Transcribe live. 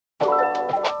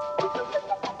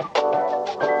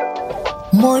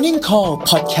Morning Call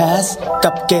Podcast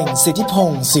กับเก่งสิทธิพ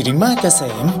งศ์สิริมาศเกษ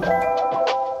ม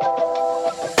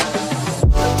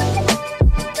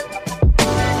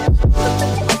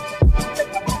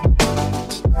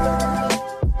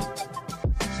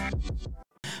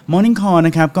Morning Call น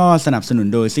ะครับก็สนับสนุน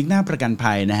โดยซิกนาประกัน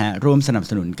ภัยนะฮะร่วมสนับ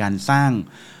สนุนการสร้าง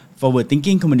Forward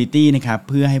Thinking Community นะครับ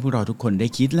เพื่อให้พวกเราทุกคนได้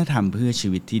คิดและทำเพื่อชี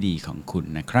วิตที่ดีของคุณ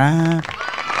นะครับ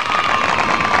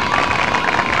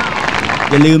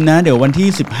อย่าลืมนะเดี๋ยววันที่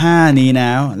15นี้นะ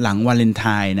หลังวาเลนไท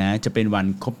น์นะจะเป็นวัน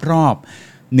ครบรอบ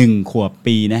1 ขวบ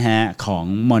ปีนะฮะของ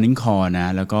Morning Call น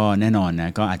ะแล้วก็แน่นอนน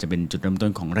ะก็อาจจะเป็นจุดเริ่มต้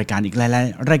นของรายการอีกหลาย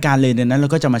ๆรายการเลยนะแล้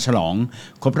วก็จะมาฉลอง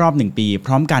ครบรอบ1 ปีพ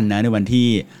ร้อมกันนะในวันที่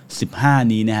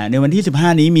15นี้นะฮะในวันที่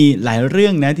15นี้มีหลายเรื่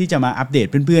องนะที่จะมาอัปเดต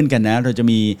เพื่อนๆกันนะเราจะ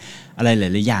มีอะไรหลา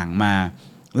ยๆอย่างมา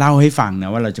เล่าให้ฟังนะ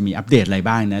ว่าเราจะมีอัปเดตอะไร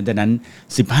บ้างนะดังนั้น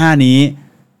15นี้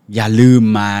อย่าลืม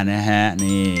มานะฮะ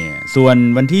นี่ส่วน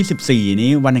วันที่14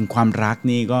นี้วันแห่งความรัก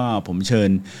นี่ก็ผมเชิญ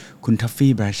คุณทัฟ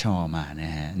ฟี่บราชอมาน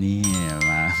ะฮะนี่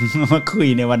มาคุย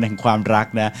ในวันแห่งความรัก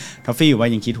นะทัฟฟี่ว่า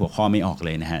ยังคิดหัวข้อไม่ออกเล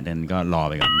ยนะฮะดังนั้นก็รอ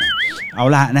ไปก่อนนะเอา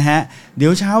ละนะฮะเดี๋ย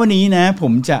วเช้าวันนี้นะผ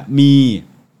มจะมี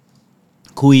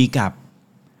คุยกับ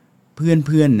เ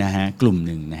พื่อนๆนะฮะกลุ่มห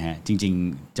นึ่งนะฮะจริง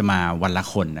ๆจะมาวันละ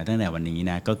คนนะตั้งแต่วันนี้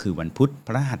นะก็คือวันพุธพ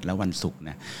ฤหัสและวันศุกร์น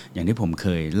ะอย่างที่ผมเค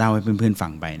ยเล่าให้เพื่อนๆฟั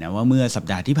งไปนะว่าเมื่อสัป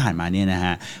ดาห์ที่ผ่านมาเนี่ยนะฮ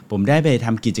ะผมได้ไปท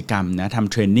ำกิจกรรมนะท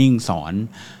ำเทรนนิ่งสอน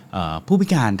ผู้พิ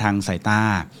การทางสายตา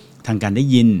ทางการได้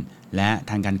ยินและ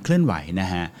ทางการเคลื่อนไหวน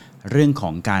ะฮะเรื่องขอ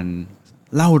งการ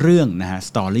เล่าเรื่องนะฮะ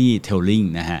storytelling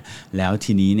นะฮะแล้ว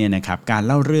ทีนี้เนี่ยนะครับการ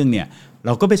เล่าเรื่องเนี่ยเร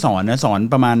าก็ไปสอน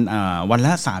ประมาณวันล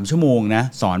ะ3 ชั่วโมงนะ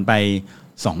สอนไป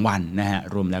2 วันนะฮะ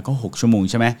รวมแล้วก็6 ชั่วโมง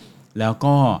ใช่ไหมแล้ว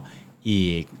ก็อี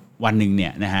กวันหนึ่งเนี่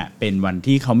ยนะฮะเป็นวัน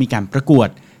ที่เขามีการประกวด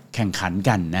แข่งขัน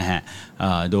กันนะฮะ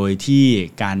โดยที่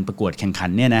การประกวดแข่งขัน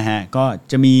เนี่ยนะฮะก็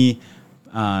จะมี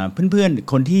เพื่อน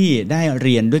ๆคนที่ได้เ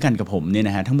รียนด้วยกันกับผมเนี่ยน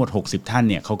ะฮะทั้งหมด60 ท่าน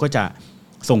เนี่ยเขาก็จะ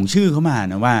ส่งชื่อเข้ามา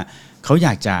นะว่าเขาอย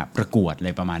ากจะประกวดอะไร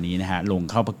ประมาณนี้นะฮะลง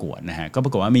เข้าประกวดนะฮะก็ปร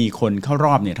ากฏว่ามีคนเข้าร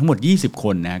อบเนี่ยทั้งหมด20 ค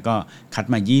นนะก็คัด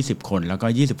มา20 คนแล้วก็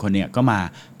20 คนเนี่ยก็มา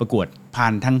ประกวดผ่า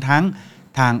นทั้ง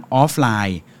ทางออฟไล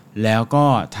น์แล้วก็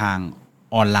ทาง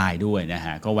ออนไลน์ด้วยนะฮ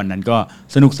ะก็วันนั้นก็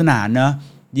สนุกสนานเนาะ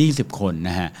20 คนน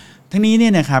ะฮะทั้งนี้เนี่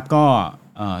ยนะครับก็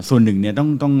ส่วนหนึ่งเนี่ย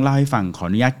ต้องเล่าให้ฟังขอ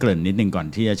อนุญาตเกริ่นนิดนึงก่อน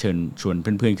ที่จะเชิญชวนเ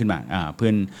พื่อนๆขึ้นมาเพื่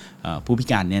อนผู้พิ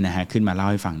การเนี่ยนะฮะขึ้นมาเล่า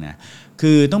ให้ฟังนะ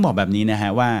คือต้องบอกแบบนี้นะฮะ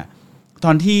ว่าต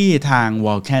อนที่ทาง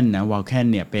Vulcan นะ Vulcan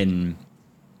เนี่ยเป็น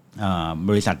บ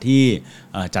ริษัทที่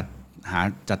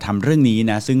จัดทำเรื่องนี้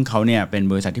นะซึ่งเขาเนี่ยเป็น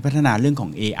บริษัทที่พัฒนาเรื่องขอ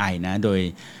ง AI นะโดย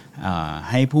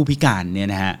ให้ผู้พิการเนี่ย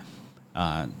นะฮะ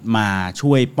มา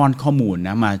ช่วยป้อนข้อมูลน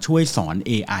ะมาช่วยสอน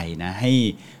AI นะใ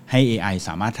ห้ AI ส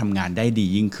ามารถทำงานได้ดี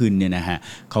ยิ่งขึ้นเนี่ยนะฮะ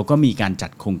เขาก็มีการจั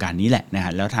ดโครงการนี้แหละนะฮ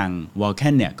ะแล้วทาง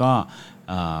Vulcan เนี่ยก็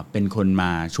เป็นคนม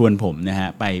าชวนผมนะฮะ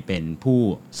ไปเป็นผู้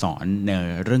สอนใน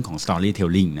เรื่องของ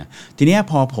storytelling นะทีนี้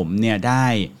พอผมเนี่ยได้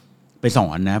ไปสอ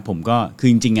นนะผมก็คือ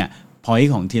จริงๆอ่ะพอย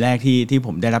ต์ของทีแรกที่ผ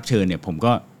มได้รับเชิญเนี่ยผม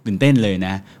ก็ตื่นเต้นเลยน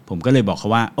ะผมก็เลยบอกเขา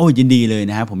ว่าโอ้ยินดีเลย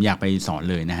นะฮะผมอยากไปสอน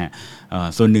เลยนะฮะ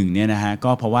ส่วนหนึ่งเนี่ยนะฮะ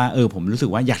ก็เพราะว่าผมรู้สึก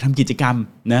ว่าอยากทำกิจกรรม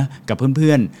นะกับเ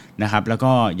พื่อนๆนะครับแล้ว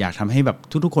ก็อยากทำให้แบบ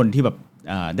ทุกๆคนที่แบบ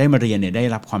ได้มาเรียนเนี่ยได้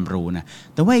รับความรู้นะ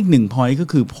แต่ว่าอีกหนึ่งพอยต์ก็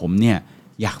คือผมเนี่ย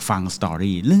อยากฟังสตอ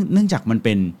รี่เนื่องจากมันเ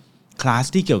ป็นคลาส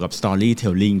ที่เกี่ยวกับ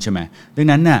storytelling ใช่ไหมดัง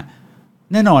นั้นน่ะ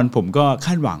แน่นอนผมก็ค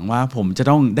าดหวังว่าผมจะ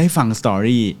ต้องได้ฟังสตอ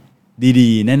รี่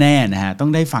ดีๆแน่ๆนะฮะต้อ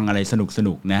งได้ฟังอะไรส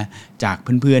นุกๆนะจาก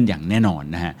เพื่อนๆอย่างแน่นอน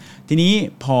นะฮะทีนี้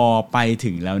พอไป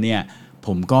ถึงแล้วเนี่ยผ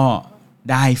มก็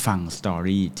ได้ฟังสตอ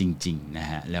รี่จริงๆนะ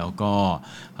ฮะแล้วก็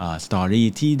สตอรี่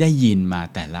ที่ได้ยินมา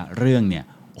แต่ละเรื่องเนี่ย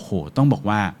โอ้โหต้องบอก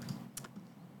ว่า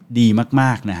ดีม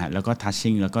ากๆนะฮะแล้วก็ทัช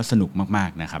ชิ่งแล้วก็สนุกมาก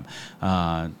ๆนะครับ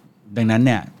ดังนั้นเ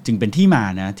นี่ยจึงเป็นที่มา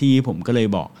นะที่ผมก็เลย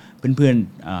บอกเพื่อน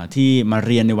ๆที่มาเ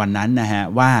รียนในวันนั้นนะฮะ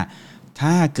ว่า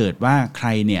ถ้าเกิดว่าใคร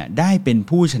เนี่ยได้เป็น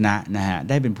ผู้ชนะนะฮะ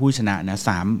ได้เป็นผู้ชนะนะ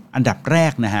3 อันดับแร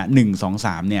กนะฮะ1 2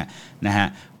 3เนี่ยนะฮะ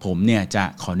ผมเนี่ยจะ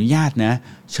ขออนุญาตนะ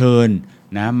เชิญ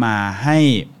นะมาให้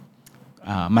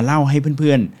มาเล่าให้เ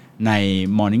พื่อนๆใน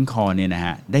Morning Call เนี่ยนะฮ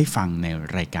ะได้ฟังใน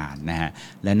รายการนะฮะ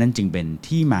และนั่นจึงเป็น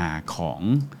ที่มาของ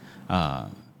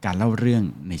การเล่าเรื่อง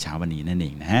ในเช้าวันนี้นั่นเอ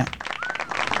งนะฮะ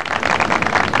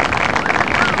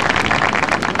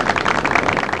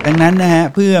ดังนั้นนะฮะ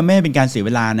เพื่อไม่ให้เป็นการเสียเ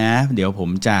วลานะเดี๋ยวผม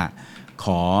จะข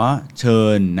อเชิ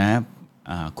ญนะ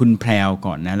คุณแพรว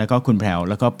ก่อนนะแล้วก็คุณแพรว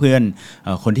แล้วก็เพื่อน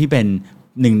คนที่เป็น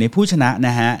หนึ่งในผู้ชนะน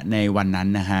ะฮะในวันนั้น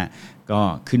นะฮะก็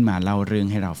ขึ้นมาเล่าเรื่อง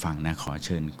ให้เราฟังนะขอเ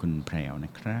ชิญคุณแพรวน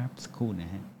ะครับสักครู่นะ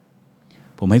ฮะ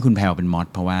ผมให้คุณแพรวเป็นมอด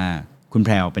เพราะว่าคุณแพ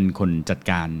รวเป็นคนจัด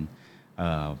การ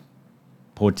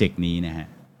โปรเจกต์นี้นะฮะ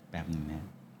แบบนึงนะ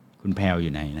คุณแพรวอ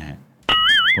ยู่ไหนนะฮะ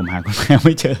ผมหาคุณแพรวไ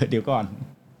ม่เจอเดี๋ยวก่อน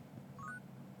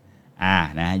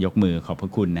นะยกมือขอบพร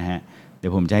ะคุณนะฮะเดี๋ย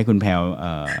วผมจะให้คุณแพรว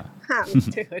ค่ะไม่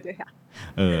เจอด้วยค่ะ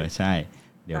ใช่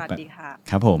เดี๋ยวสวัสดีค่ะ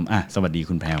ครับผมสวัสดี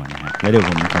คุณแพรวนะฮะแล้วเดี๋ยว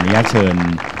ผมขออนุญาตเชิญ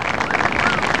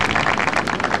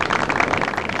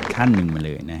ท่านหนึ่งมาเ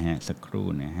ลยนะฮะสักครู่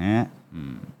นะฮะ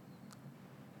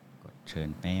กดเชิญ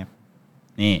แป๊บ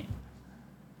นี่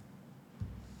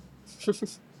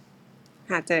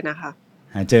หาเจอนะคะ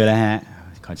หาเจอแล้วฮะ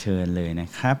ขอเชิญเลยนะ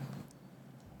ครับ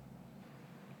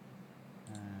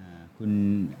คุณ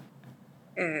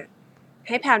ใ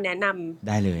ห้แพลแนะนำ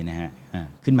ได้เลยนะฮะ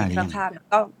ขึ้นมาหรือยัง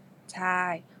ก็ใช่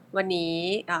วันนี้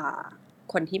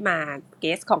คนที่มาเก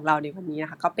สของเราในวันนี้นะ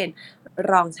คะก็เป็น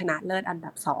รองชนะเลิศอัน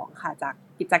ดับ2ค่ะจาก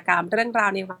กิจกรรมเรื่องราว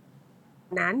ในวัน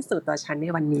นั้นสู่ตัวฉันใน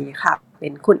วันนี้ค่ะเป็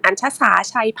นคุณอัญชสา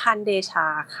ชัยพันธ์เดชา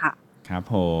ค่ะครับ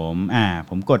ผม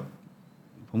ผม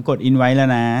กดอินไว้แล้ว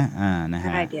นะนะฮ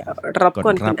ะเดี๋ยวรบก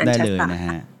วนคุณอัญชสานะฮ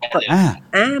ะ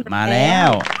มาแล้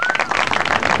ว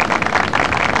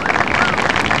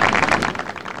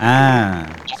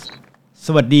ส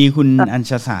วัสดีคุณอัญ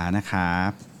ชสานะครั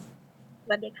บส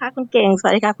วัสดีค่ะคุณเก่งส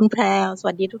วัสดีค่ะคุณแพรวส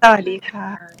วัสดีทุกท่านสวัสดีค่ะ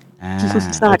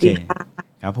สวัสดีค่ะ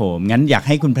ครับผมงั้นอยากใ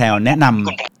ห้คุณแพรวแนะน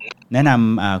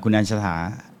ำคุณอัญ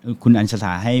ชส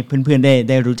าให้เพื่อนๆ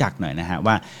ได้รู้จักหน่อยนะฮะ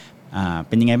ว่าเ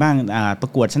ป็นยังไงบ้างปร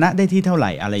ะกวดชนะได้ที่เท่าไห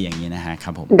ร่อะไรอย่างนี้นะฮะค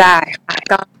รับผมได้ค่ะ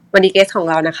ก็วันนี้เกสของ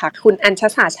เรานะคะคุณอัญช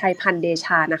สาชัยพันธ์เดช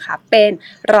านะคะเป็น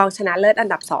รองชนะเลิศอัน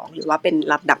ดับ2หรือว่าเป็น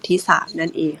ลำดับที่3นั่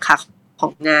นเองค่ะ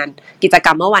ของงานกิจกร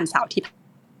รมเมื่อวันเสาร์ที่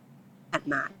ผ่าน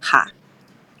มาค่ะ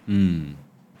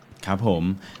ครับผม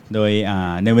โดย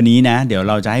ในวันนี้นะเดี๋ยว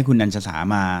เราจะให้คุณอัญชสา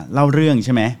มาเล่าเรื่องใ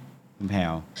ช่ไหมคุณแพร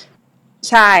ว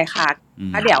ใช่ค่ะ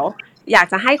เดี๋ยวอยาก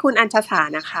จะให้คุณอัญชสา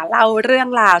นะคะเล่าเรื่อง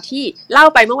ราวที่เล่า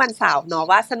ไปเมื่อวันเสาร์เนาะ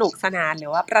ว่าสนุกสนานหรื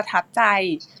อว่าประทับใจ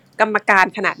กรรมการ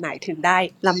ขนาดไหนถึงได้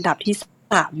ลำดับที่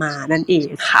3มานั่นเอง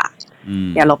ค่ะ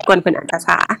เดี๋ยวรบกวนคุณอัญช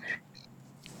สา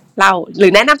เล่าหรื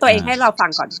อแนะนำตัวเองให้เราฟั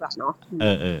งก่อนดีกว่าเนาะ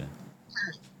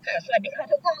สวัสดีค่ะ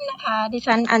ทุกท่านนะคะดิ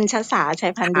ฉันอัญชสาชั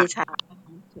ยพันธ์เดชา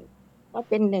ก็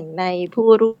เป็นหนึ่งในผู้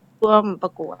ร่วมปร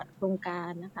ะกวดโครงการ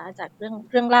นะคะจากเ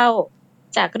รื่องเล่า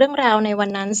จากเรื่องราวในวัน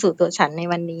นั้นสู่ตัวฉันใน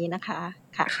วันนี้นะคะ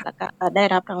ค่ะแล้วก็ได้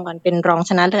รับรางวัลเป็นรอง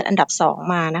ชนะเลิศอันดับ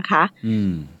2มานะคะ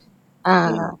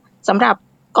สำหรับ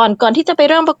ก่อนที่จะไป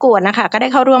เริ่มประกวดนะคะก็ได้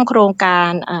เข้าร่วมโครงกา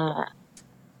ร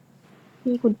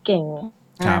ที่คุณเก่ง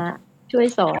ช่วย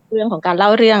สอนเรื่องของการเล่า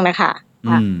เรื่องนะคะ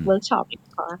เวิร์กช็อป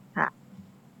ค่ะ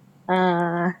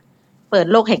เปิด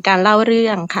โลกแห่งการเล่าเรื่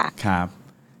องค่ะครับ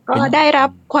ก็ได้รับ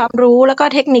ความรู้แล้วก็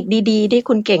เทคนิคดีๆที่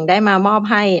คุณเก่งได้มามอบ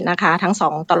ให้นะคะทั้ง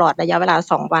2ตลอดระยะเวลา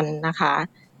2วันนะคะ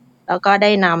แล้วก็ไ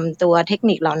ด้นำตัวเทค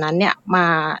นิคเหล่านั้นเนี่ยมา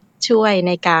ช่วยใ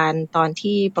นการตอน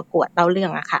ที่ประกวดเล่าเรื่อ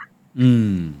งอะค่ะ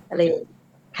เลย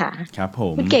ค่ะครับผ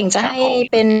มคุณเก่งจะให้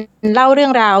เป็นเล่าเรื่อ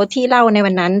งราวที่เล่าใน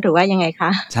วันนั้นหรือว่ายังไงค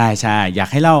ะใช่ๆอยาก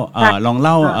ให้เล่าลองเ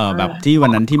ล่าแบบที่วั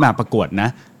นนั้นที่มาประกวดนะ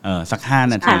สัก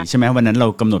5นาทีใช่ไหมวันนั้นเรา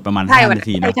กำหนดประมาณ5นา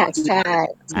ทีเนาะใช่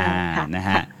นะ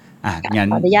ฮะงั้น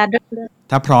ขออนุญาต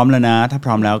ถ้าพร้อมแล้วนะถ้าพ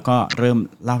ร้อมแล้วก็เริ่ม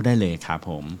เล่าได้เลยครับ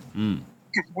ผม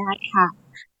ได้ค่ะ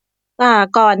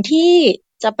ก่อนที่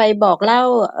จะไปบอกเล่า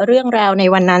เรื่องราวใน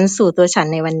วันนั้นสู่ตัวฉัน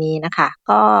ในวันนี้นะคะ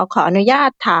ก็ขออนุญาต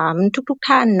ถามทุก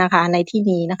ท่านนะคะในที่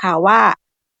นี้นะคะว่า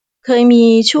เคยมี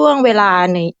ช่วงเวลา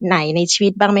ไหนในชีวิ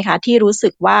ตบ้างไหมคะที่รู้สึ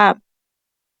กว่า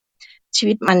ชี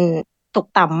วิตมันตก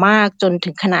ต่ำมากจนถึ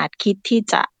งขนาดคิดที่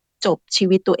จะจบชี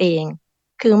วิตตัวเอง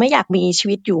คือไม่อยากมีชี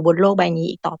วิตอยู่บนโลกใบนี้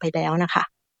อีกต่อไปแล้วนะคะ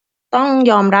ต้อง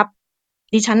ยอมรับ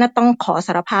ดิฉันน่ะต้องขอส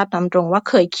ารภาพตามตรงว่า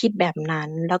เคยคิดแบบนั้น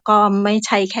แล้วก็ไม่ใ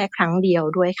ช่แค่ครั้งเดียว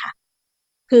ด้วยค่ะ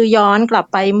คือย้อนกลับ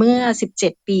ไปเมื่อ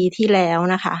17ปีที่แล้ว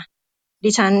นะคะดิ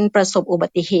ฉันประสบอุบั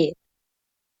ติเหตุ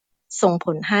ส่งผ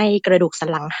ลให้กระดูกสัน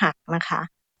หลังหักนะคะ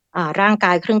ร่างก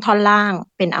ายครึ่งท่อนล่าง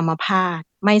เป็นอัมพาต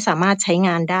ไม่สามารถใช้ง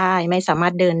านได้ไม่สามา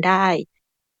รถเดินได้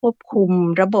ควบคุม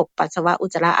ระบบปัสสาวะอุ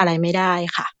จจาระอะไรไม่ได้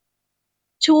ค่ะ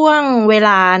ช่วงเวล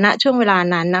า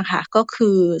นั้นนะคะก็คื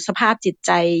อสภาพจิตใ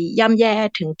จย่ำแย่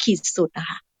ถึงขีดสุดนะ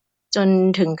คะจน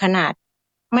ถึงขนาด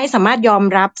ไม่สามารถยอม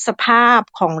รับสภาพ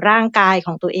ของร่างกายข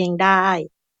องตัวเองได้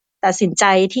ตัดสินใจ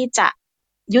ที่จะ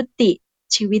ยุติ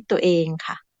ชีวิตตัวเอง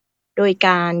ค่ะโดยก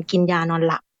ารกินยานอน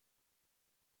หลับ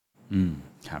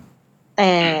ครับแ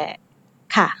ต่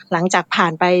ค่ะหลังจากผ่า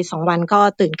นไป2วันก็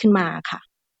ตื่นขึ้นมาค่ะ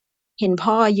เห็น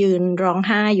พ่อยืนร้องไ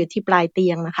ห้อยู่ที่ปลายเตี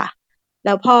ยงนะคะแ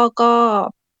ล้วพ่อก็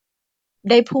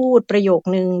ได้พูดประโยค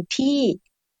นึงที่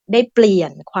ได้เปลี่ย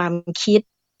นความคิด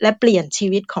และเปลี่ยนชี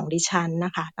วิตของดิฉันน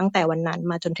ะคะตั้งแต่วันนั้น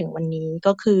มาจนถึงวันนี้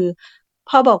ก็คือ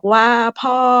พ่อบอกว่า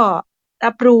พ่อ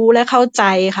รับรู้และเข้าใจ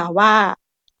ค่ะว่า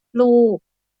ลูก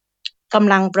ก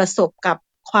ำลังประสบกับ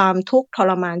ความทุกข์ท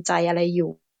รมานใจอะไรอ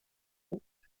ยู่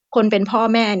คนเป็นพ่อ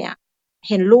แม่เนี่ย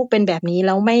เห็นลูกเป็นแบบนี้แ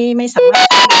ล้วไม่สามารถ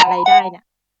ช่วยอะไรได้เนี่ย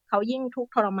เขายิ่งทุก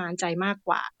ข์ทรมานใจมากก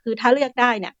ว่าคือถ้าเลือกไ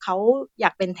ด้เนี่ยเขาอย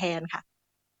ากเป็นแทนค่ะ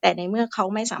แต่ในเมื่อเขา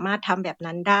ไม่สามารถทำแบบ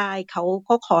นั้นได้เขา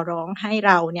ก็ขอร้องให้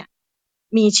เราเนี่ย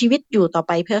มีชีวิตอยู่ต่อไ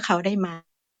ปเพื่อเขาได้ไหม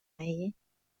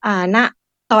ณ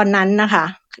ตอนนั้นนะคะ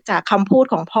จากคำพูด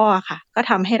ของพ่อค่ะก็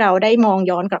ทำให้เราได้มอง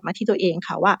ย้อนกลับมาที่ตัวเอง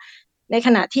ค่ะว่าในข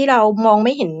ณะที่เรามองไ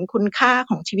ม่เห็นคุณค่า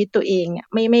ของชีวิตตัวเองเนี่ย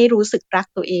ไม่รู้สึกรัก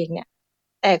ตัวเองเนี่ย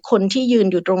แต่คนที่ยืน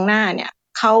อยู่ตรงหน้าเนี่ย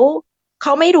เข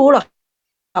าไม่รู้หรอก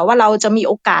ว่าเราจะมี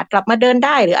โอกาสกลับมาเดินไ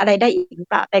ด้หรืออะไรได้อีกหรือ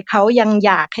เปล่าแต่เขายังอ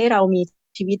ยากให้เรามี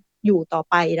ชีวิตอยู่ต่อ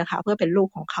ไปนะคะเพื่อเป็นลูก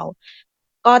ของเขา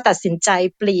ก็ตัดสินใจ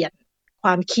เปลี่ยนคว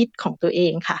ามคิดของตัวเอ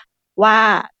งค่ะว่า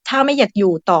ถ้าไม่อยากอ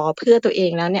ยู่ต่อเพื่อตัวเอ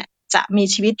งแล้วเนี่ยจะมี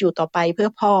ชีวิตอยู่ต่อไปเพื่อ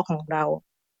พ่อของเรา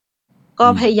ก็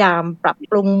พยายามปรับ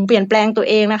ปรุงเปลี่ยนแปลงตัว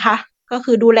เองนะคะก็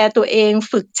คือดูแลตัวเอง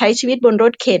ฝึกใช้ชีวิตบนร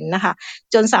ถเข็นนะคะ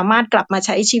จนสามารถกลับมาใ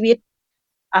ช้ชีวิต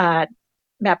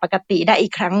แบบปกติได้อี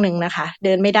กครั้งหนึ่งนะคะเ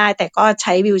ดินไม่ได้แต่ก็ใ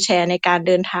ช้วีลแชร์ในการเ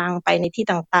ดินทางไปในที่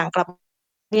ต่างๆกลับ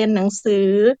เรียนหนังสือ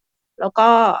แล้วก็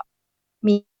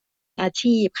มีอา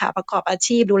ชีพค่ะประกอบอา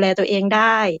ชีพดูแลตัวเองไ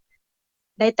ด้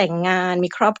แต่งงานมี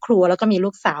ครอบครัวแล้วก็มีลู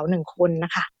กสาว1คนน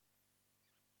ะคะ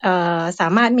สา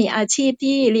มารถมีอาชีพ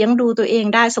ที่เลี้ยงดูตัวเอง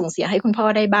ได้ส่งเสียให้คุณพ่อ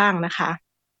ได้บ้างนะคะ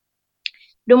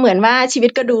ดูเหมือนว่าชีวิ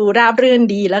ตก็ดูราบรื่น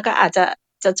ดีแล้วก็อาจจ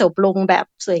ะจบลงแบบ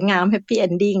สวยงามแฮปปี้เอ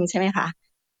นดิ้งใช่ไหมคะ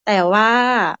แต่ว่า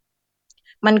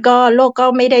มันก็โลกก็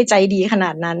ไม่ได้ใจดีขน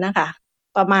าดนั้นนะคะ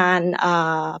ประมาณ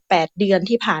8 เดือน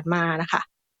ที่ผ่านมานะคะ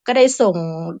ก็ได้ส่ง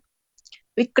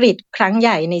วิกฤตครั้งให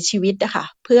ญ่ในชีวิตนะคะ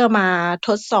เพื่อมาท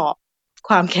ดสอบ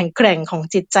ความแข็งแกร่งของ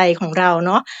จิตใจของเราเ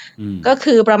นาะก็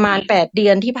คือประมาณ8 เดื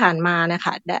อนที่ผ่านมานะค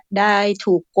ะได้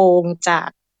ถูกโกงจาก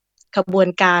ขบวน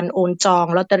การโอนจอง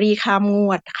ลอตเตอรี่ข้ามง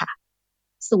วดค่ะ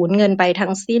สูญเงินไปทั้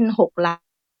งสิ้น6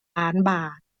 ล้านบา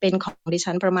ทเป็นของดิ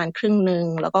ฉันประมาณครึ่งหนึ่ง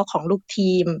แล้วก็ของลูก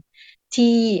ทีม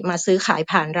ที่มาซื้อขาย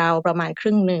ผ่านเราประมาณค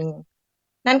รึ่งหนึ่ง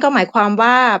นั่นก็หมายความ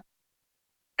ว่า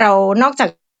เรานอกจาก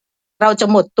เราจะ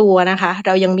หมดตัวนะคะเ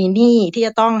รายังมีหนี้ที่จ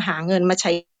ะต้องหาเงินมาใ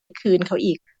ช้คืนเขา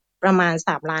อีกประมาณ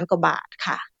3 ล้านกว่าบาท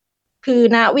ค่ะคือ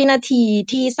ณวินาที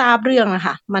ที่ทราบเรื่องนะค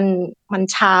ะมัน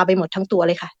ชาไปหมดทั้งตัวเ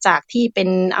ลยค่ะจากที่เป็น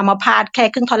อัมพาตแค่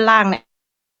ครึ่งท่อนล่างเนี่ย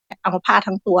อัมพาต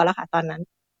ทั้งตัวแล้วค่ะตอนนั้น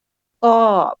ก็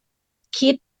คิ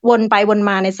ดวนไปวน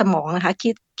มาในสมองนะคะ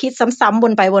คิดซ้ำๆว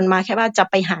นไปวนมาแค่ว่าจะ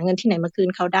ไปหาเงินที่ไหนมาคืน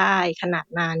เขาได้ขนาด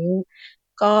นั้น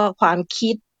ก็ความ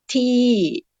คิดที่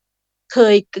เค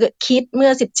ยคิดเมื่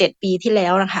อ17 ปีที่แล้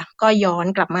วนะคะก็ย้อน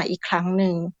กลับมาอีกครั้งห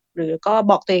นึ่งหรือก็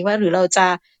บอกตัวเองว่าหรือเราจะ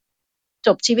จ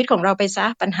บชีวิตของเราไปซะ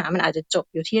ปัญหามันอาจจะจบ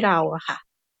อยู่ที่เราอะค่ะ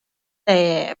แต่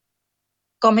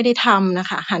ก็ไม่ได้ทำนะ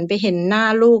คะหันไปเห็นหน้า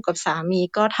ลูกกับสามี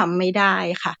ก็ทำไม่ได้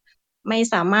ค่ะไม่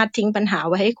สามารถทิ้งปัญหา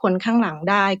ไว้ให้คนข้างหลัง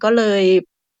ได้ก็เลย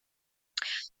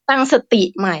ตั้งสติ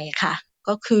ใหม่ค่ะ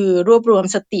ก็คือรวบรวม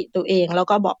สติตัวเองแล้ว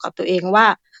ก็บอกกับตัวเองว่า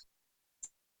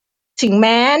ถึงแ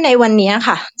ม้ในวันนี้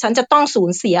ค่ะฉันจะต้องสู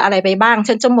ญเสียอะไรไปบ้าง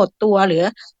ฉันจะหมดตัวหรือ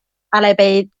อะไรไป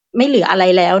ไม่เหลืออะไร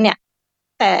แล้วเนี่ย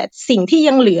แต่สิ่งที่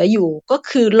ยังเหลืออยู่ก็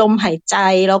คือลมหายใจ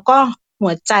แล้วก็หั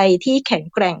วใจที่แข็ง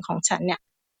แกร่งของฉันเนี่ย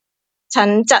ฉัน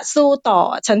จะสู้ต่อ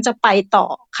ฉันจะไปต่อ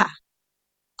ค่ะ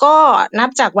ก็นับ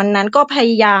จากวันนั้นก็พย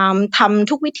ายามทำ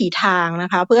ทุกวิถีทางนะ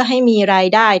คะเพื่อให้มีราย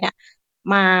ได้เนี่ย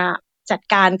มาจัด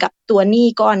การกับตัวหนี้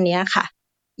ก้อนนี้ค่ะ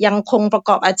ยังคงประก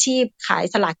อบอาชีพขาย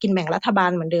สลากกินแบ่งรัฐบาล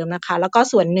เหมือนเดิมนะคะแล้วก็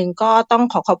ส่วนหนึ่งก็ต้อง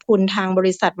ขอบคุณทางบ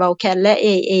ริษัท Valcat และ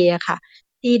AA ค่ะ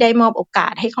ที่ได้มอบโอกา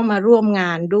สให้เข้ามาร่วมง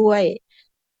านด้วย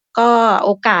ก็โอ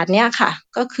กาสเนี้ยค่ะ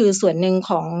ก็คือส่วนหนึ่ง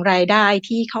ของรายได้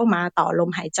ที่เข้ามาต่อลม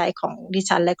หายใจของดิ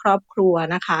ฉันและครอบครัว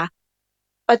นะคะ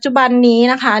ปัจจุบันนี้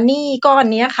นะคะหนี้ก้อน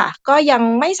นี้ค่ะก็ยัง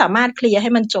ไม่สามารถเคลียร์ให้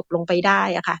มันจบลงไปได้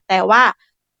อะค่ะแต่ว่า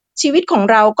ชีวิตของ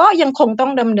เราก็ยังคงต้อ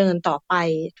งดำเนินต่อไป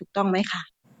ถูกต้องไหมคะ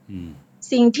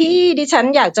สิ่งที่ดิฉัน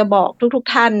อยากจะบอกทุก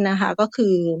ท่านนะคะก็คื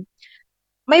อ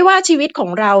ไม่ว่าชีวิตขอ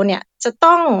งเราเนี่ยจะ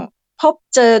ต้องพบ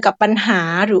เจอกับปัญหา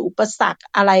หรืออุปสรรค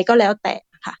อะไรก็แล้วแต่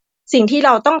ค่ะสิ่งที่เร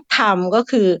าต้องทำก็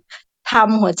คือท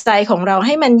ำหัวใจของเราใ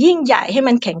ห้มันยิ่งใหญ่ให้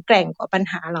มันแข็งแกร่งกว่าปัญ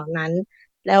หาเหล่านั้น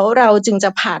แล้วเราจึงจะ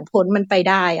ผ่านพ้นมันไป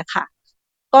ได้อะค่ะ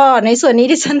ก็ในส่วนนี้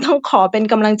ดิฉันต้องขอเป็น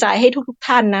กำลังใจให้ทุก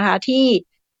ท่านนะคะที่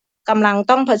กำลัง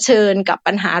ต้องเผชิญกับ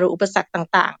ปัญหาหรืออุปสรรค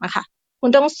ต่างๆนะคะคุณ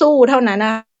ต้องสู้เท่านั้นน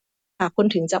ะคะคุณ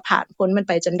ถึงจะผ่านพ้นมันไ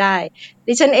ปจนได้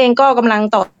ดิฉันเองก็กำลัง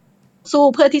ต่อสู้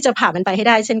เพื่อที่จะผ่านมันไปให้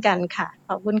ได้เช่นกันค่ะข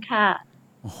อบคุณค่ะ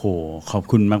โอ้โหขอบ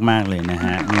คุณมากๆเลยนะฮ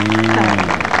ะ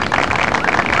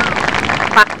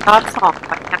ฟังรอบ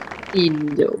2ยังอิน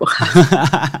อยู่ค่ะ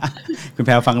คุณแพ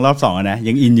รฟังรอบ2นะ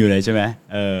ยังอินอยู่เลยใช่ไหม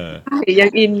ยัง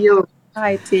อินอยู่ใช่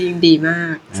จริงดีมา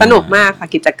กสนุกมากค่ะ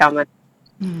กิจกรรมมัน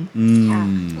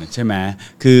ใช่ไหม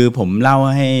คือผมเล่า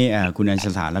ให้คุณอัญช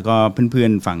สาแล้วก็เพื่อ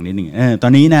นๆฟังนิดหนึ่งตอ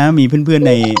นนี้นะมีเพื่อน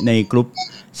ๆในกลุ่ม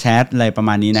แชทอะไรประม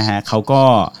าณนี้นะฮะเขาก็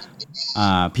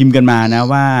พิมพ์กันมานะ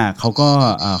ว่าเขาก็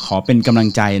ขอเป็นกำลัง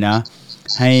ใจนะ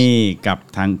ให้กับ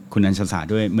ทางคุณอัญชสา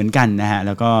ด้วยเหมือนกันนะฮะแ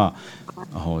ล้วก็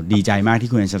โอ้โหดีใจมากที่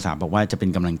คุณอัญชสาบอกว่าจะเป็น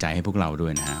กำลังใจให้พวกเราด้ว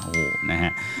ยนะฮะโอ้โหนะฮ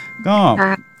ะก็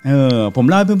ผม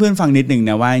เล่าให้เพื่อนๆฟังนิดนึง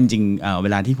นะว่าจริงๆเว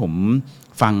ลาที่ผม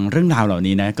ฟังเรื่องราวเหล่า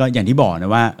นี้นะก็อย่างที่บอกน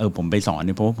ะว่าผมไปสอนเ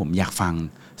นี่ยเพราะว่าผมอยากฟัง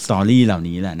สตอรี่เหล่า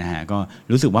นี้แหละนะฮะก็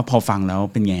รู้สึกว่าพอฟังแล้ว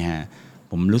เป็นไงฮะ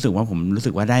ผมรู้สึก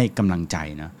ว่าได้กำลังใจ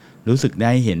นะรู้สึกไ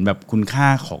ด้เห็นแบบคุณค่า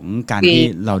ของการที่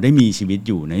เราได้มีชีวิต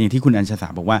อยู่นะอย่างที่คุณอัญชสา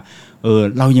บอกว่า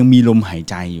เรายังมีลมหาย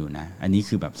ใจอยู่นะอันนี้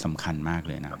คือแบบสำคัญมากเ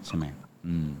ลยนะใช่ไหม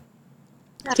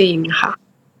จริงค่ะ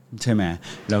ใช่ไหม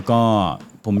แล้วก็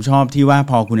ผมชอบที่ว่า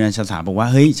พอคุณอัญชสาบอกว่า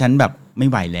เฮ้ยฉันแบบไม่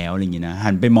ไหวแล้วอะไรอย่างงี้นะ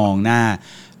หันไปมองหน้า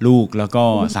ลูกแล้วก็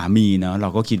สามีเนาะเรา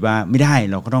ก็คิดว่าไม่ได้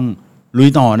เราก็ต้องลุย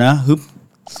ต่อนะฮึบ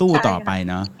สู้ต่อไป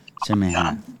เนาะใช่ไหมฮะ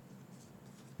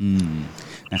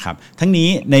นะครับทั้งนี้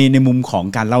ในมุมของ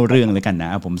การเล่าเรื่องเลยกันนะ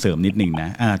ผมเสริมนิดหนึ่งนะ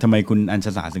ทำไมคุณอัญช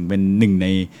สาถึงเป็นหนึ่งใน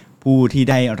ผู้ที่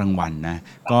ได้รางวัลนะ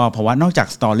ก็เพราะว่านอกจาก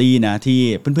สตอรี่นะที่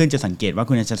เพื่อนๆจะสังเกตว่า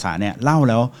คุณอัญชสาเนี่ยเล่า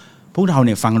แล้วพวกเราเ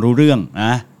นี่ยฟังรู้เรื่องน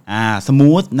ะส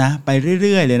มูทนะไปเ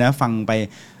รื่อยๆเลยนะฟังไป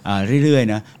เรื่อย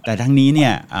ๆนะแต่ทั้งนี้เนี่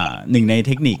ยหนึ่งในเ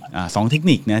ทคนิค2เทค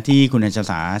นิคนะที่คุณอัญช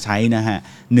สาใช้นะฮะ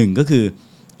หนึ่งก็คือ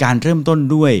การเริ่มต้น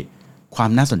ด้วยควา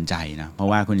มน่าสนใจนะเพราะ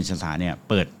ว่าคุณอัญชสาเนี่ย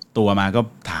เปิดตัวมาก็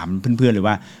ถามเพื่อนๆเลย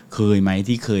ว่าเคยไหม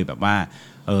ที่เคยแบบว่า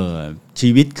ชี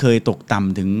วิตเคยตกต่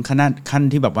ำถึงขั้น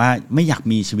ที่แบบว่าไม่อยาก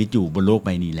มีชีวิตอยู่บนโลกใบ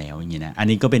นี้แล้วอย่างเงี้ยนะอัน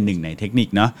นี้ก็เป็นหนึ่งในเทคนิค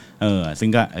เนาะซึ่ง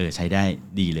ก็ใช้ได้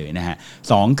ดีเลยนะฮะ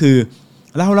2คือ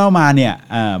เล่ามาเนี่ย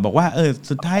บอกว่า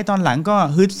สุดท้ายตอนหลังก็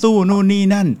ฮึดสู้นู่นนี่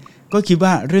นั่นก็คิด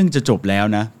ว่าเรื่องจะจบแล้ว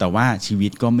นะแต่ว่าชีวิ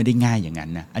ตก็ไม่ได้ง่ายอย่างนั้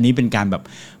นนะอันนี้เป็นการแบบ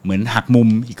เหมือนหักมุม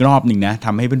อีกรอบนึงนะท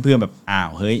ำให้เพื่อนๆแบบ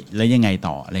เฮ้ยแล้วยังไง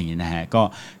ต่ออะไรอย่างเงี้ยนะฮะก็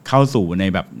เข้าสู่ใน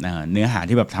แบบเนื้อหา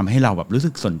ที่แบบทำให้เราแบบรู้สึ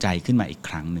กสนใจขึ้นมาอีกค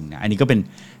รั้งหนึ่งนะอันนี้ก็เป็น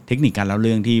เทคนิคการเล่าเ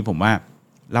รื่องที่ผมว่า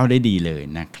เล่าได้ดีเลย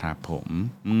นะครับผม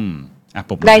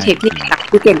ผมได้เทคนิคจาก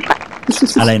พี่เก่งไป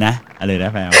อะไรนะ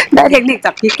แพรได้เทคนิคจ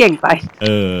ากพี่เก่งไป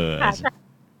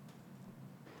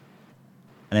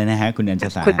อะไรนะฮะคุณอัญช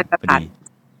สาพอดี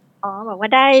บอกว่า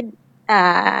ไ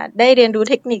ด้เรียนรู้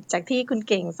เทคนิคจากที่คุณ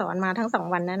เก่งสอนมาทั้ง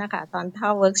2วันนั้นนะคะตอนเข้า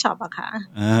เวิร์กช็อปอะค่ะ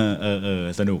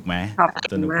สนุกไหม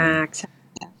สนุกมาก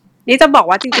นี่จะบอก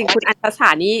ว่าจริงๆคุณอัญชสา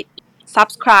นี่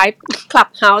subscribe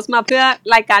Clubhouse มาเพื่อ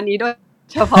รายการนี้โดย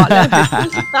เฉพาะเลย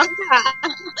ต้องค่ะ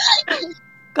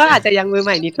ก็อาจจะยังมือให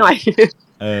ม่นิดหน่อย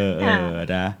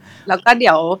นะแล้วก็เ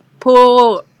ดี๋ยวผู้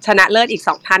ชนะเลิศอีก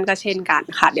2ท่านก็เช่นกัน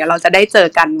ค่ะเดี๋ยวเราจะได้เจอ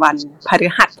กันวันพฤ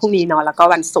หัสพรุ่งนี้เนาะแล้วก็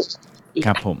วันศุกร์อีก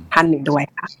ท่านหนึ่งด้วย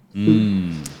ค่ะ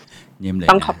เยี่ยมเลย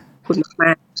ต้องขอบคุณม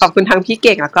ากขอบคุณทั้งพี่เ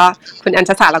ก่งแล้วก็คุณอัญ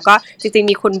ชสาแล้วก็จริงๆ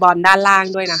มีคุณบอลด้านล่าง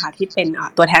ด้วยนะคะที่เป็น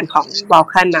ตัวแทนของ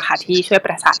Vulcan นะคะที่ช่วยป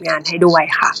ระสานงานให้ด้วย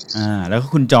ค่ะแล้วก็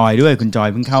คุณจอยด้วยคุณจอย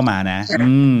เพิ่งเข้ามานะ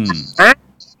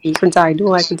คุณจอย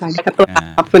ด้วยคุณจอยกับตัว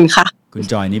ขอบคุณค่ะคุณ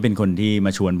จอยนี่เป็นคนที่ม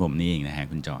าชวนผมนี่เองนะฮะ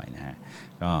คุณจอยนะฮะ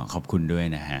ก็ขอบคุณด้วย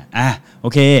นะฮะโอ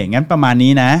เคงั้นประมาณ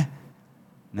นี้นะ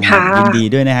ยินดี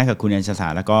ด้วยนะฮะกับคุณอัญชสา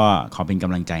แล้วก็ขอเป็นก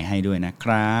ำลังใจให้ด้วยนะค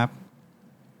รับ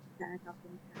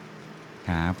ค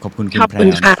รับขอบคุณคุณแพรขอบคุณ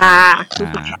ค่ะ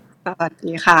สวัส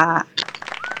ดีค่ะ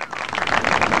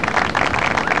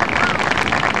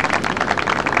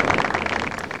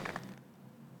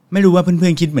ไม่รู้ว่าเพื่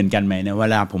อนๆคิดเหมือนกันไหมนะเว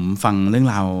ลาผมฟังเรื่อง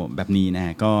ราวแบบนี้น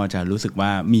ะก็จะรู้สึกว่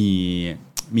า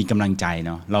มีกำลังใจเ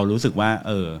นาะเรารู้สึกว่า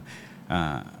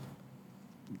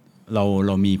เ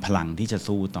รามีพลังที่จะ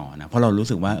สู้ต่อนะเพราะเรารู้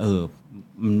สึกว่า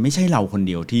มันไม่ใช่เราคนเ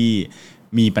ดียวที่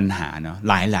มีปัญหาเนาะ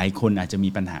หลายคนอาจจะมี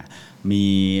ปัญหา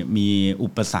มีอุ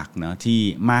ปสรรคเนาะที่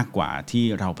มากกว่าที่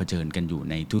เราเผชิญกันอยู่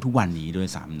ในทุกๆวันนี้ด้วย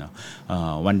ซ้ำเนาะ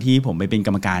วันที่ผมไปเป็นก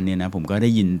รรมการเนี่ยนะผมก็ได้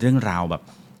ยินเรื่องราวแบบ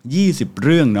20เ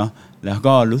รื่องเนาะแล้ว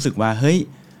ก็รู้สึกว่าเฮ้ย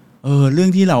เรื่อ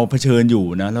งที่เราเผชิญอยู่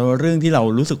นะแล้วเรื่องที่เรา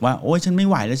รู้สึกว่าโอ๊ยฉันไม่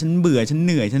ไหวแล้วฉันเบื่อฉันเ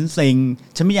หนื่อยฉันเซ็ง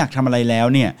ฉันไม่อยากทำอะไรแล้ว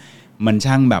เนี่ยมัน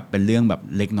ช่างแบบเป็นเรื่องแบบ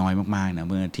เล็กน้อยมากๆนะ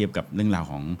เมื่อเทียบกับเรื่องราว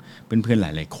ของเพื่อนๆห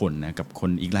ลายๆคนนะกับคน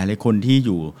อีกหลายๆคนที่อ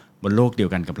ยู่บนโลกเดียว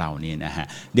กันกับเราเนี่ยนะฮะ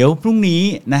เดี๋ยวพรุ่งนี้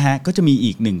นะฮะก็จะมี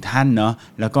อีก1ท่านเนาะ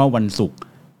แล้วก็วันศุกร์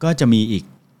ก็จะมีอีก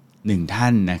1ท่า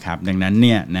นนะครับดังนั้นเ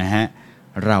นี่ยนะฮะ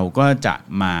เราก็จะ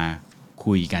มา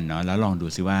คุยกันเนาะแล้วลองดู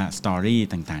ซิว่าสตอรี่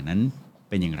ต่างๆนั้น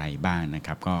เป็นอย่างไรบ้างนะค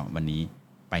รับก็วันนี้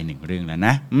ไป1เรื่องแล้วน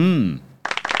ะ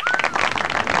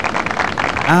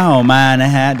มาน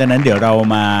ะฮะดังนั้นเดี๋ยวเรา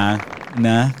มาน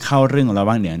ะเข้าเรื่องของเรา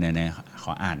บ้างเดี๋ยวเนี่ยข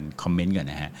ออ่านคอมเมนต์ก่อน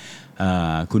นะฮะ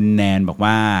คุณแนนบอก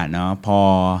ว่าเนาะ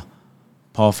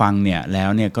พอฟังเนี่ยแล้ว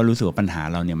เนี่ยก็รู้สึกว่าปัญหา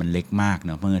เราเนี่ยมันเล็กมากเ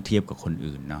นาะเมื่อเทียบกับคน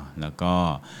อื่นเนาะแล้วก็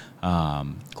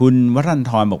คุณวรัน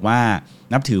ทรบอกว่า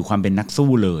นับถือความเป็นนักสู้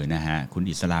เลยนะฮะคุณ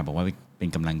อิสราบอกว่าเป็น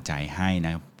กำลังใจให้น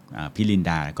ะพี่ลิน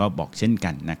ดาก็บอกเช่นกั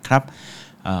นนะครับ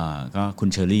ก็คุณ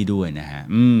เชอรี่ด้วยนะฮะ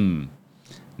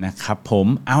นะครับผม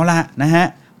เอาละนะฮะ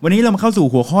วันนี้เรามาเข้าสู่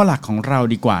หัวข้อหลักของเรา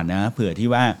ดีกว่านะเผื่อที่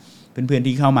ว่าเพื่อนๆ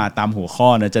ที่เข้ามาตามหัวข้อ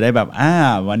นะจะได้แบบ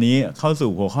วันนี้เข้าสู่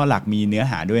หัวข้อหลักมีเนื้อ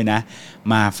หาด้วยนะ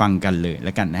มาฟังกันเลยแ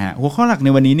ล้วกันนะฮะหัวข้อหลักใน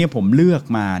วันนี้เนี่ยผมเลือก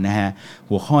มานะฮะ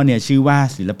หัวข้อเนี่ยชื่อว่า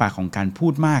ศิลปะของการพู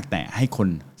ดมากแต่ให้คน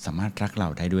สามารถรักเรา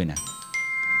ได้ด้วยนะ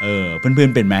เพื่อน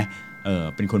ๆเป็นไหม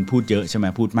เป็นคนพูดเยอะใช่ไหม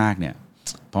พูดมากเนี่ย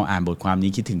พออ่านบทความ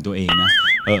นี้คิดถึงตัวเองนะ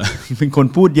เป็นคน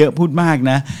พูดเยอะพูดมาก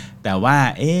นะแต่ว่า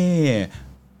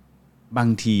บาง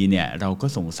ทีเนี่ยเราก็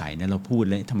สงสัยนะเราพูด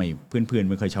แล้วทำไมเพื่อนๆ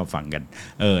ไม่ค่อยชอบฟังกัน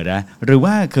นะหรือ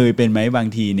ว่าเคยเป็นไหมบาง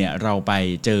ทีเนี่ยเราไป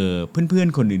เจอเพื่อน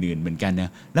ๆคนอื่นๆเหมือนกันนะ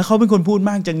แล้วเขาเป็นคนพูด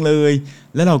มากจังเลย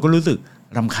แล้วเราก็รู้สึก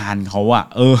รำคาญเขาอะ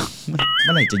เ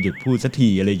มื่อไหร่จะหยุดพูดสักที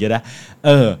อะไรอย่างเงี้ยนะ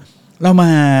เราม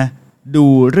าดู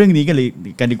เรื่องนี้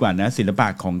กันดีกว่านะศิลปะ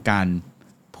ของการ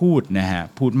พูดนะฮะ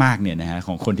พูดมากเนี่ยนะฮะข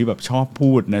องคนที่แบบชอบ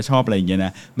พูดนะชอบอะไรอย่างเงี้ยน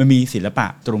ะมันมีศิลปะ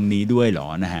ตรงนี้ด้วยเหรอ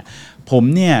นะฮะผม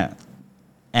เนี่ย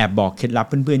แอบบอกเคล็ดลับ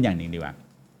เพื่อนๆอย่างหนึ่งดีกว่า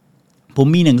ผม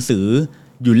มีหนังสือ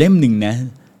อยู่เล่มหนึ่งนะ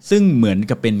ซึ่งเหมือน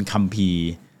กับเป็นคัมภีร์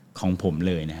ของผม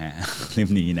เลยนะฮะ เล่ม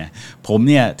นี้นะผม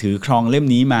เนี่ยถือครองเล่ม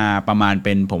นี้มาประมาณ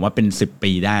ผมว่าเป็น10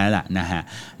 ปีได้แล้วล่ะนะฮะ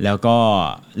แล้วก็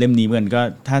เล่มนี้มันก็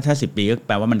ถ้า10 ปีก็แ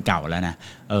ปลว่ามันเก่าแล้วนะ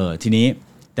ทีนี้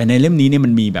แต่ในเล่มนี้เนี่ยมั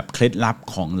นมีแบบเคล็ดลับ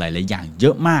ของหลายๆอย่างเย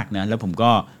อะมากนะแล้วผม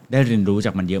ก็ได้เรียนรู้จ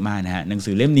ากมันเยอะมากนะฮะหนัง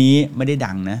สือเล่มนี้ไม่ได้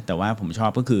ดังนะแต่ว่าผมชอ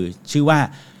บก็คือชื่อว่า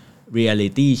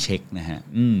reality check นะฮะ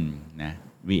นะ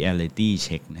reality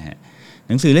check นะฮะ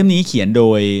หนังสือเล่มนี้เขียนโด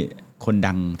ยคน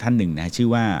ดังท่านหนึ่งนะชื่อ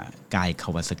ว่ากายคา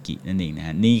วาซากินั่นเองนะฮ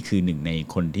ะนี่คือหนึ่งใน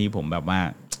คนที่ผมแบบว่า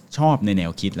ชอบในแน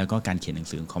วคิดแล้วก็การเขียนหนัง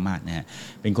สือของเขามากนะฮะ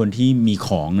เป็นคนที่มีข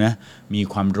องนะมี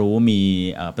ความรู้มี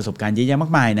ประสบการณ์เยอะแยะมา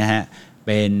กมายนะฮะเ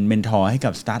ป็นเมนทอร์ให้กั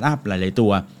บสตาร์ทอัพหลายๆตั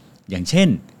วอย่างเช่น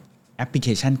แอปพลิเค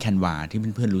ชัน Canva ที่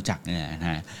เพื่อนๆรู้จักนะ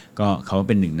ฮะก็เขาเ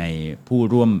ป็นหนึ่งในผู้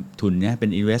ร่วมทุนนะเป็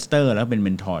น investor แล้วเป็นเม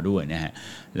นทอร์ด้วยนะฮะ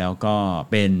แล้วก็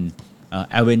เป็น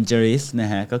evangelist น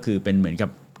ะฮะก็คือเป็นเหมือนกับ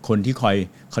คนที่เ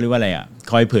ขาเรียกว่าอะไรอ่ะ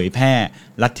คอยเผยแพร่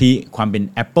ลัทธิความเป็น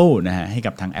Apple นะฮะให้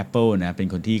กับทาง Apple นะเป็น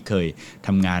คนที่เคยท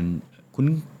ำงานค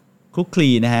ลุกคลี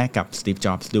นะฮะกับ Steve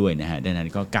Jobs ด้วยนะฮะดังนั้น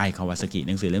ก็กายคาวาซากิห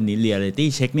นังสือเล่มนี้ Reality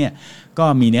Check เนี่ยก็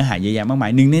มีเนื้อหาเยอะแยะมากมา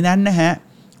ยหนึ่งในนั้นนะฮะ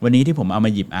วันนี้ที่ผมเอาม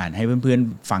าหยิบอ่านให้เพื่อน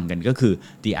ๆฟังกันก็คือ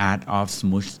The Art of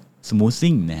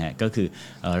Smoothing นะฮะก็คือ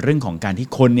เรื่องของการที่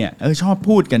คนเนี่ยชอบ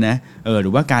พูดกันนะหรื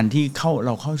อว่าการที่เร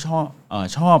า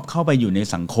ชอบเข้าไปอยู่ใน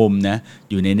สังคมนะ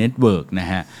อยู่ในเน็ตเวิร์กนะ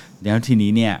ฮะแล้วที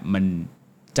นี้เนี่ยมัน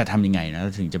จะทำยังไงนะ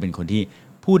ถึงจะเป็นคนที่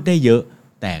พูดได้เยอะ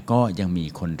แต่ก็ยังมี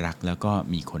คนรักแล้วก็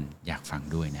มีคนอยากฟัง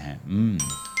ด้วยนะฮะ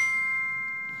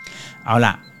เอา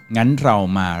ล่ะงั้นเรา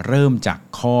มาเริ่มจาก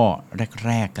ข้อแ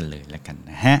รกๆกันเลยแล้วกัน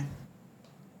นะฮะ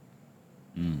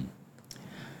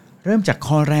เริ่มจาก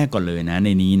ข้อแรกก่อนเลยนะใน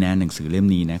นี้นะหนังสือเล่ม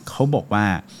นี้นะเขาบอกว่า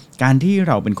การที่เ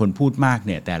ราเป็นคนพูดมากเ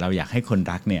นี่ยแต่เราอยากให้คน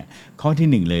รักเนี่ยข้อ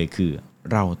ที่1เลยคือ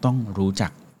เราต้องรู้จั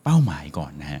กเป้าหมายก่อ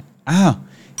นนะฮะ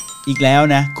อีกแล้ว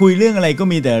นะคุยเรื่องอะไรก็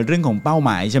มีแต่เรื่องของเป้าห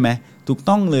มายใช่ไหมถูก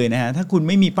ต้องเลยนะฮะถ้าคุณไ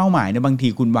ม่มีเป้าหมายนะบางที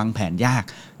คุณวางแผนยาก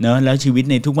เนอะแล้วชีวิต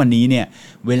ในทุกวันนี้เนี่ย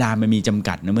เวลามันมีจำ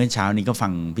กัดนะเมื่อเช้านี้ก็ฟั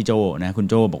งพี่โจนะคุณ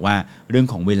โจบอกว่าเรื่อง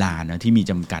ของเวลานะที่มี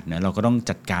จำกัดนะเราก็ต้อง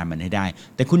จัดการมันให้ได้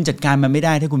แต่คุณจัดการมันไม่ไ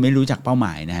ด้ถ้าคุณไม่รู้จักเป้าหม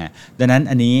ายนะฮะดังนั้น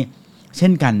อันนี้เช่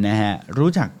นกันนะฮะรู้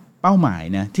จักเป้าหมาย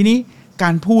นะทีนี้กา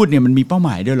รพูดเนี่ยมันมีเป้าหม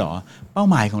ายด้วยเหรอเป้า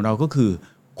หมายของเราก็คือ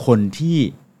คนที่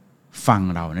ฟัง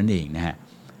เรานั่นเองนะฮะ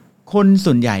คน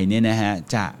ส่วนใหญ่เนี่ยนะฮะ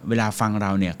จะเวลาฟังเร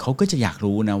าเนี่ยเขาก็จะอยาก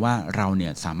รู้นะว่าเราเนี่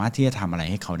ยสามารถที่จะทำอะไร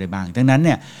ให้เขาได้บ้างดังนั้นเ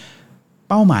นี่ย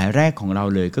เป้าหมายแรกของเรา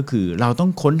เลยก็คือเราต้อ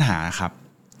งค้นหาครับ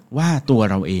ว่าตัว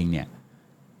เราเองเนี่ย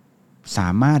สา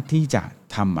มารถที่จะ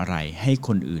ทำอะไรให้ค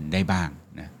นอื่นได้บ้าง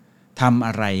นะทำอ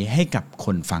ะไรให้กับค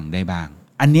นฟังได้บ้าง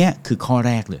อันเนี้ยคือข้อ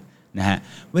แรกเลยนะฮะ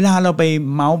เวลาเราไป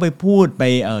เมาส์ไปพูดไป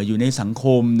อยู่ในสังค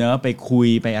มเนอะไปคุย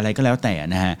ไปอะไรก็แล้วแต่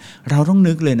นะฮะเราต้อง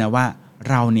นึกเลยนะว่า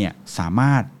เราเนี่ยสาม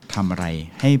ารถทำอะไร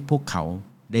ให้พวกเขา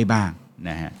ได้บ้าง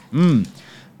นะฮะ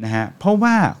นะฮะเพราะ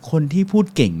ว่าคนที่พูด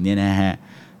เก่งเนี่ยนะฮะ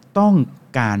ต้อง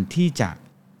การที่จะ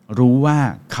รู้ว่า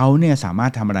เขาเนี่ยสามาร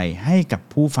ถทำอะไรให้กับ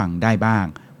ผู้ฟังได้บ้าง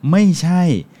ไม่ใช่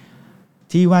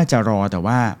ที่ว่าจะรอแต่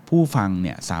ว่าผู้ฟังเ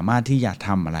นี่ยสามารถที่จะท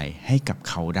ำอะไรให้กับ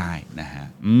เขาได้นะฮะ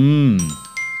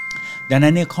ดังนั้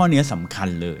นเนี่ยข้อนี้สำคัญ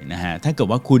เลยนะฮะถ้าเกิด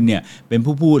ว่าคุณเนี่ยเป็น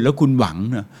ผู้พูดแล้วคุณห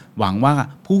วังว่า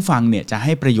ผู้ฟังเนี่ยจะใ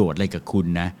ห้ประโยชน์อะไรกับคุณ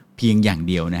นะเพียงอย่าง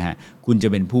เดียวนะฮะคุณจะ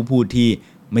เป็นผู้พูดที่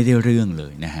ไม่ได้เรื่องเล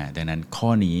ยนะฮะดังนั้นข้อ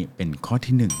นี้เป็นข้อ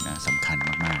ที่1นะสำคัญ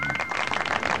มากๆนะ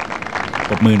ป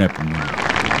รบมือหน่อยปรบมือ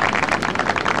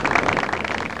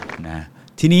นะ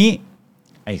ทีนี้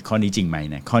ไอ้ข้อนี้จริงไหม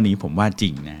นะข้อนี้ผมว่าจริ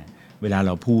งนะเวลาเ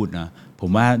ราพูดนะ ผ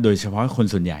มว่าโดยเฉพาะคน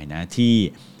ส่วนใหญ่นะที่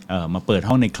มาเปิด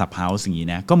ห้องใน Clubhouse อย่างนี้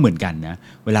นะก็เหมือนกันนะ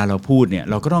เวลาเราพูดเนี่ย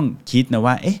เราก็ต้องคิดนะ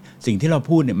ว่าสิ่งที่เรา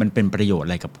พูดเนี่ยมันเป็นประโยชน์อ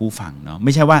ะไรกับผู้ฟังเนาะไ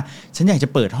ม่ใช่ว่าฉันอยากจะ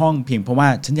เปิดห้องเพียงเพราะว่า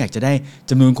ฉันอยากจะได้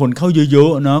จำนวนคนเข้าเยอ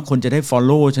ะๆเนาะคนจะได้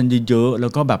follow ฉันเยอะๆแล้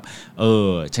วก็แบบ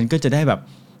ฉันก็จะได้แบบ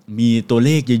มีตัวเล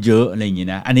ขเยอะๆอะไรอย่างงี้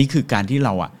นะอันนี้คือการที่เร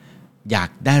าอยาก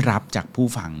ได้รับจากผู้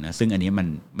ฟังนะซึ่งอันนี้มัน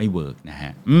ไม่เวิร์กนะฮ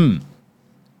ะ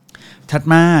ถัด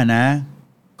มานะ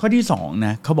ข้อที่2น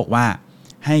ะเขาบอกว่า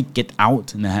ให้ get out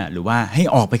นะฮะหรือว่าให้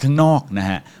ออกไปข้างนอกนะ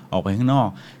ฮะออกไปข้างนอก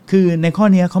คือในข้อ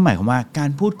นี้เขาหมายความว่าการ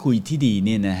พูดคุยที่ดีเ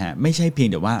นี่ยนะฮะไม่ใช่เพียง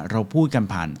แต่ว่าเราพูดกัน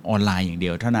ผ่านออนไลน์อย่างเดี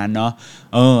ยวเท่านั้นเนาะ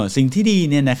สิ่งที่ดี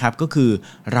เนี่ยนะครับก็คือ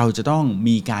เราจะต้อง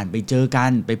มีการไปเจอกั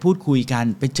นไปพูดคุยกัน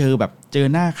ไปเจอแบบเจอ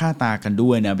หน้าค่าตากันด้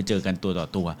วยนะไปเจอกันตัวต่อ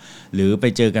ตัวหรือไป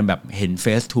เจอกันแบบเห็น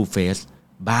face to face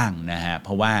บ้างนะฮะเพ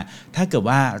ราะว่าถ้าเกิด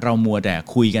ว่าเรามัวแต่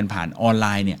คุยกันผ่านออนไล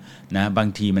น์เนี่ยนะบาง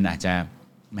ทีมันอาจจะ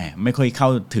แหมไม่ค่อยเข้า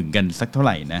ถึงกันสักเท่าไห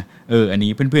ร่นะอัน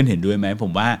นี้เพื่อนๆเห็นด้วยไหมผ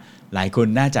มว่าหลายคน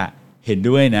น่าจะเห็น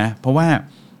ด้วยนะเพราะว่า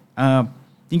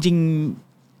จริง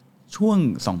ๆช่วง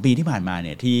2ปีที่ผ่านมาเ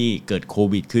นี่ยที่เกิดโค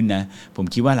วิดขึ้นนะผม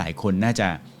คิดว่าหลายคนน่าจะ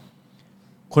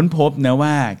ค้นพบนะ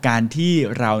ว่าการที่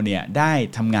เราเนี่ยได้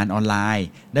ทำงานออนไลน์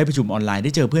ได้ประชุมออนไลน์ไ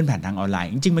ด้เจอเพื่อนผ่านทางออนไลน์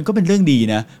จริงๆมันก็เป็นเรื่องดี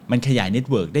นะมันขยายเน็ต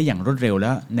เวิร์กได้อย่างรวดเร็วแล้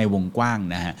วในวงกว้าง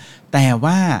นะฮะแต่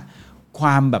ว่าคว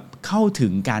ามแบบเข้าถึ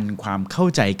งกันความเข้า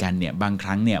ใจกันเนี่ยบางค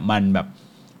รั้งเนี่ยมันแบบ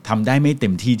ทำได้ไม่เต็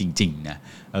มที่จริงๆนะ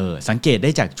สังเกตไ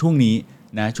ด้จากช่วงนี้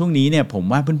นะช่วงนี้เนี่ยผม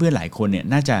ว่าเพื่อนๆหลายคนเนี่ย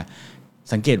น่าจะ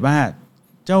สังเกตว่า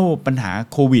เจ้าปัญหา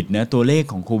โควิดนะตัวเลข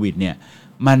ของโควิดเนี่ย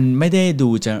มันไม่ได้ดู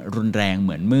จะรุนแรงเห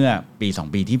มือนเมื่อปี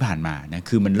2ปีที่ผ่านมานะ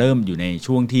คือมันเริ่มอยู่ใน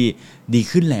ช่วงที่ดี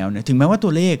ขึ้นแล้วนะถึงแม้ว่าตั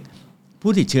วเลข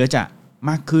ผู้ติดเชื้อจะ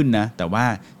มากขึ้นนะแต่ว่า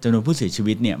จำนวนผู้เสียชี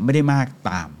วิตเนี่ยไม่ได้มาก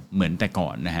ตามเหมือนแต่ก่อ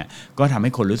นนะฮะก็ทำใ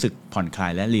ห้คนรู้สึกผ่อนคลา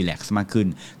ยและรีแลกซ์มากขึ้น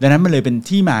ดังนั้นมันเลยเป็น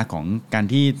ที่มาของการ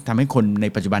ที่ทำให้คนใน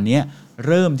ปัจจุบันนี้เ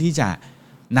ริ่มที่จะ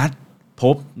นัดพ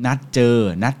บนัดเจอ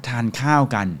นัดทานข้าว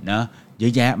กันนะเยอ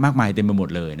ะแยะมากมายเต็มไปหมด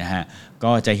เลยนะฮะ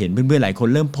ก็จะเห็นเพื่อนๆหลายคน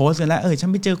เริ่มโพสต์กันแล้วฉั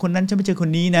นไปเจอคนนั้นฉันไปเจอคน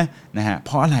นี้นะฮะเพ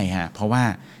ราะอะไรฮะเพราะว่า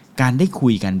การได้คุ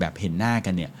ยกันแบบเห็นหน้ากั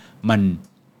นเนี่ยมัน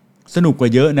สนุกกว่า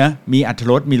เยอะนะมีอรรถ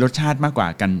รสมีรสชาติมากกว่า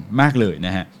กันมากเลยน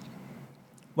ะฮะ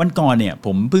วันก่อนเนี่ยผ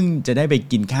มเพิ่งจะได้ไป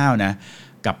กินข้าวนะ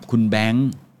กับคุณแบงค์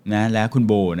นะและคุณ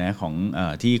โบนะของ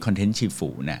ที่คอนเทนต์ชิฟู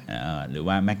นะหรือ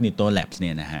ว่า Magneto Labs เ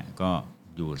นี่ยนะฮะก็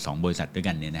อยู่2บริษัทด้วย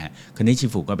กันเนี่ยนะฮะคอนเทนต์ชิ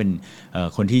ฟูก็เป็น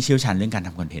คนที่เชี่ยวชาญเรื่องการท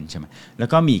ำคอนเทนต์ใช่ไหมแล้ว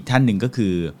ก็มีอีกท่านหนึ่งก็คื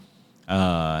อ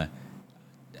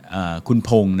คุณพ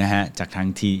งษ์นะฮะจากทาง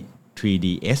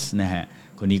 3ds นะฮะ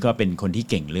คนนี้ก็เป็นคนที่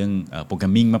เก่งเรื่องโปรแกร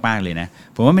มมิ่งมากๆเลยนะ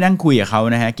ผมว่าไปนั่งคุยกับเขา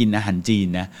นะฮะกินอาหารจีน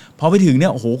นะพอไปถึงเนี่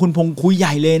ยโอ้โหคุณพงษ์คุยให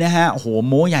ญ่เลยนะฮะโอ้โห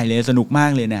โม้ใหญ่เลยสนุกมา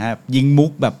กเลยนะฮะยิงมุ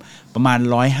กแบบประมาณ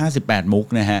158มุก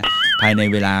นะฮะภายใน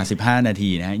เวลา15นาที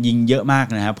นะฮะยิงเยอะมาก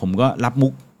นะฮะผมก็รับมุ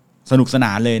กสนุกสน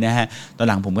านเลยนะฮะตอน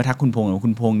หลังผมก็ทักคุณพงษ์ว่า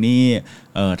คุณพงษ์นี่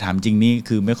ถามจริงนี่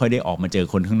คือไม่ค่อยได้ออกมาเจอ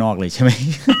คนข้างนอกเลยใช่ไหม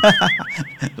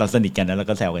เราสนิทกันนะแล้ว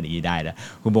ก็แซวกันอย่างนี้ได้นะ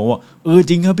คุณพงษ์ว่า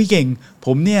จริงครับพี่เก่งผ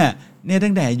มเนี่ย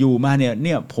ตั้งแต่อยู่มาเ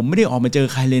นี่ยผมไม่ได้ออกมาเจอ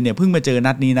ใครเลยเนี่ยเพิ่งมาเจอ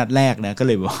นัดนี้นัดแรกนะก็เ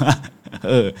ลยบอกว่า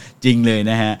จริงเลย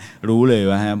นะฮะรู้เลย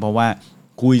ว่าฮะเพราะว่า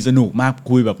คุยสนุกมาก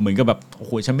คุยแบบเหมือนกับแบบโอ้โ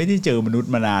หฉันไม่ได้เจอมนุษย์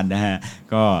มานานนะฮะ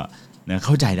ก็นะเ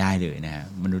ข้าใจได้เลยนะฮะ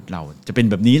มนุษย์เราจะเป็น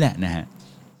แบบนี้แหละนะฮะ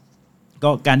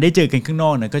ก็การได้เจอกันข้างน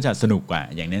อกนะก็จะสนุกกว่า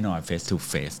อย่างแน่นอน face to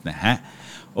face นะฮะ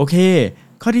โอเค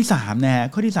ข้อที่3นะฮะ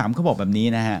ข้อที่3เขาบอกแบบนี้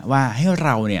นะฮะว่าให้เร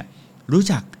าเนี่ยรู้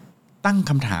จักตั้ง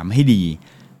คำถามให้ดี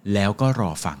แล้วก็รอ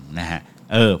ฟังนะฮะ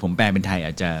ผมแปลเป็นไทยอ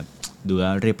าจจะดู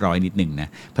เรียบร้อยนิดหนึ่งนะ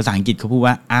ภาษาอังกฤษเขาพูด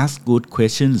ว่า ask good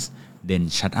questions then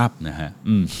shut up นะฮะ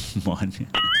หมอน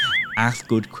ask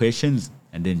good questions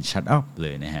and then shut up เล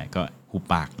ยนะฮะก็หุบ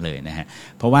ปากเลยนะฮะ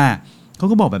เพราะว่าเขา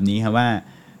ก็บอกแบบนี้ครับว่า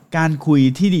การคุย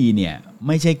ที่ดีเนี่ยไ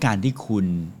ม่ใช่การที่คุณ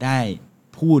ได้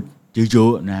พูดเยอ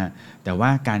ะๆนะฮะแต่ว่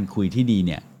าการคุยที่ดีเ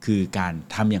นี่ยคือการ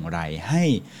ทำอย่างไรให้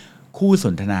คู่ส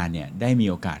นทนาเนี่ยได้มี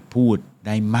โอกาสพูดไ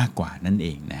ด้มากกว่านั่นเอ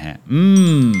งนะฮะ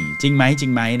จริงไห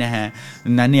มนะฮะ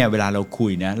นั้นเนี่ยเวลาเราคุ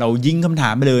ยนะเรายิงคำถา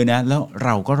มไปเลยนะแล้วเร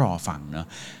าก็รอฟังเนาะ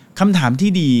คำถามที่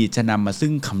ดีจะนำมาซึ่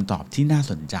งคำตอบที่น่า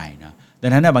สนใจนะดั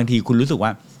งนั้นบางทีคุณรู้สึกว่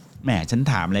าแหมฉัน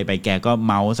ถามอะไรไปแกก็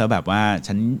เมาส์ซะแบบว่า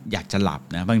ฉันอยากจะหลับ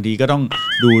นะบางทีก็ต้อง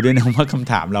ดูด้วยนะว่าค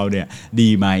ำถามเราเนี่ยดี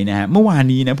ไหมนะฮะเมื่อวาน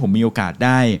นี้นะผมมีโอกาสไ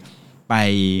ด้ไป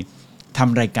ท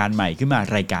ำรายการใหม่ขึ้นมา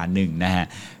รายการหนึ่งนะฮะ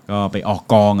ก็ไปออก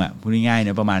กองพูดง่ายๆน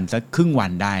ะประมาณสักครึ่งวั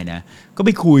นได้นะก็ไป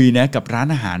คุยนะกับร้าน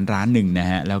อาหารร้านหนึ่งนะ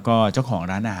ฮะแล้วก็เจ้าของ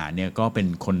ร้านอาหารเนี่ยก็เป็น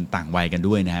คนต่างวัยกัน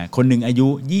ด้วยนะฮะคนหนึ่งอายุ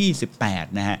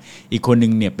28นะฮะอีกคนหนึ่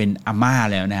งเนี่ยเป็นอาม่า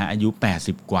แล้วนะฮะอายุ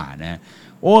80กว่านะ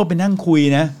โอ้ไปนั่งคุย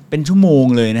นะเป็นชั่วโมง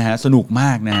เลยนะฮะสนุกม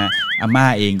ากนะฮะอาม่า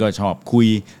เองก็ชอบคุย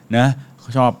นะ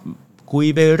ชอบ คุย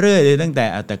ไปเรื่อยเลยตั้งแ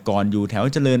ต่ก่อนอยู่แถว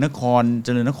เจริญน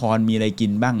ครมีอะไรกิ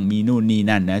นบ้างมีนู่นนี่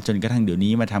นั่นนะจนกระทั่งเดี๋ยว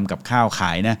นี้มาทำกับข้าวข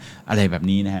ายนะอะไรแบบ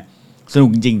นี้นะฮะสนุก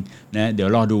จริงๆนะเดี๋ยว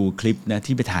รอดูคลิปนะ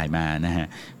ที่ไปถ่ายมานะฮะ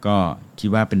ก็คิด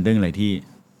ว่าเป็นเรื่องอะไรที่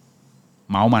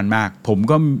เมามันมากผม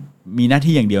ก็มีหน้า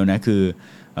ที่อย่างเดียวนะคือ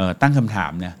ตั้งคำถา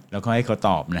มนะแล้วก็ให้เขาต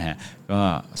อบนะฮะก็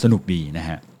สนุกดีนะ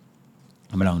ฮะ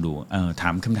มาลองดูถา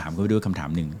มคำถามก็ไปด้วยคำถาม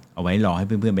หนึ่งเอาไว้รอให้เ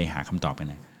พื่อนๆไปหาคำตอบกัน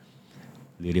นะ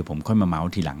หรือเดี๋ยวผมค่อยมาเมาส์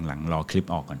ทีหลังรอคลิป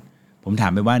ออกก่อนผมถา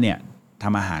มไปว่าเนี่ยท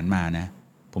ำอาหารมานะ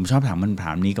ผมชอบถามคำถ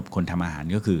ามนี้กับคนทำอาหาร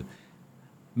ก็คือ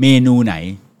เมนูไหน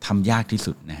ทำยากที่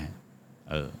สุดนะฮะ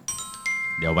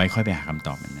เดี๋ยวไว้ค่อยไปหาคำต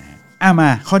อบกันนะฮะมา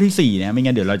ข้อที่4นะไม่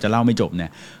งั้นเดี๋ยวเราจะเล่าไม่จบน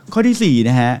ะข้อที่4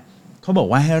นะฮะเขาบอก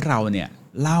ว่าให้เราเนี่ย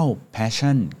เล่า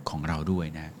passion ของเราด้วย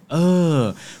นะ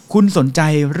คุณสนใจ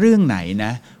เรื่องไหนน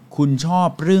ะคุณชอบ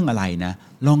เรื่องอะไรนะ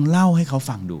ลองเล่าให้เขา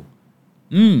ฟังดู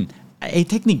ไอ้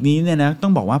เทคนิคนี้เนี่ยนะต้อ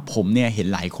งบอกว่าผมเนี่ยเห็น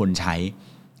หลายคนใช้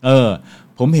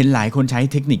ผมเห็นหลายคนใช้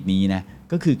เทคนิคนี้นะ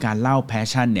ก็คือการเล่า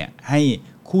passion เนี่ยให้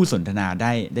คู่สนทนา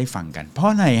ได้ฟังกันเพราะ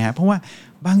อะไรฮะเพราะว่า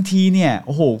บางทีเนี่ยโ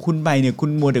อ้โหคุณไปเนี่ยคุ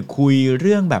ณมัวแต่คุยเ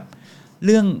รื่องแบบเ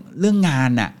รื่องงา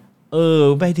นน่ะ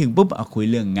ไปถึงปุ๊บคุย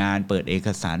เรื่องงานเปิดเอก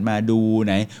สารมาดูไ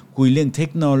หนคุยเรื่องเทค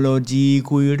โนโลยี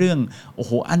คุยเรื่องโอ้โ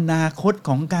หอนาคตข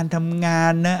องการทำงา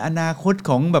นนะอนาคต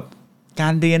ของแบบกา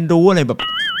รเรียนรู้อะไรแบบ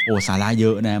โอ้สาระเย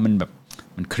อะนะมันแบบ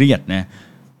มันเครียดนะ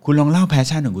คุณลองเล่าแพช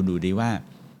ชั่นของคุณดูดิว่า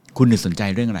คุณสนใจ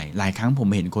เรื่องอะไรหลายครั้งผม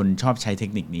เห็นคนชอบใช้เทค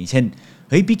นิคนี้เช่น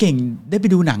เฮ้ยพี่เก่งได้ไป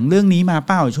ดูหนังเรื่องนี้มาเ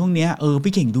ปล่าช่วงเนี้ย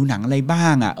พี่เก่งดูหนังอะไรบ้า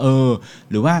ง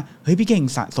หรือว่าเฮ้ยพี่เก่ง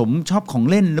สะสมชอบของ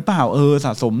เล่นหรือเปล่าส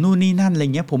ะสมนู่นนี่นั่นอะไร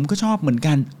เงี้ยผมก็ชอบเหมือน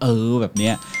กันแบบเนี้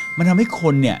ยมันทำให้ค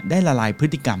นเนี่ยได้ละลายพฤ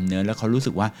ติกรรมเนอะแล้วเขารู้สึ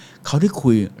กว่าเขาได้คุ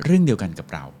ยเรื่องเดียวกันกับ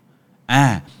เรา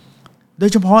โด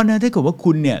ยเฉพาะนะถ้าเกิดว่า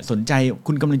คุณเนี่ยสนใจ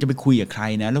คุณกำลังจะไปคุยกับใคร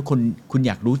นะแล้วคุณอ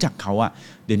ยากรู้จักเขา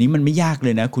เดี๋ยวนี้มันไม่ยากเล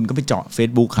ยนะคุณก็ไปเจาะ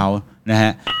Facebook เขานะฮ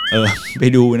ะไป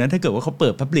ดูนะถ้าเกิดว่าเขาเปิ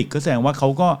ด Public ก็แสดงว่าเขา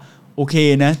ก็โอเค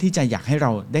นะที่จะอยากให้เร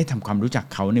าได้ทำความรู้จัก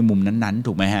เขาในมุมนั้นๆ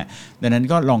ถูกไหมฮะดังนั้น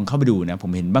ก็ลองเข้าไปดูนะผ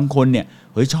มเห็นบางคนเนี่ย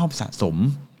ชอบสะสม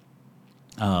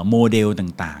โมเดล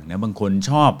ต่างๆนะบางคน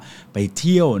ชอบไปเ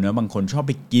ที่ยวนะบางคนชอบไ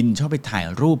ปกินชอบไปถ่าย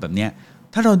รูปแบบเนี้ย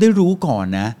ถ้าเราได้รู้ก่อน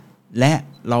นะและ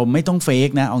เราไม่ต้องเฟก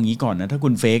นะเอางี้ก่อนนะถ้าคุ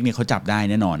ณเฟกเนี่ยเขาจับได้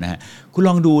แน่นอนนะฮะคุณล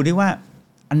องดูดิว่า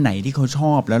อันไหนที่เขาช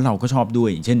อบแล้วเราก็ชอบด้วย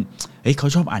อย่างเช่นเขา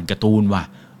ชอบอ่านการ์ตูนว่ะ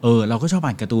เราก็ชอบ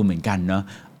อ่านการ์ตูนเหมือนกันเนาะ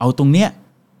เอาตรงเนี้ย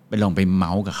ไปลองไปเม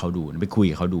าส์กับเขาดูไปคุย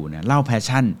กับเขาดูนะเล่าแพช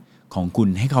ชั่นของคุณ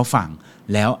ให้เขาฟัง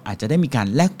แล้วอาจจะได้มีการ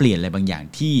แลกเปลี่ยนอะไรบางอย่าง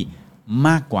ที่ม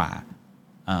ากกว่า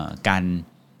การ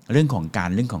เรื่องขอ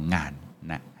งงาน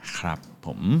นะครับผ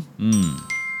ม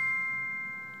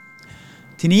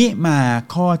ทีนี้มา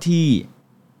ข้อที่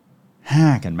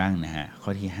5กันบ้างนะฮะข้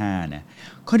อที่5นะ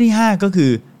ข้อที่5ก็คื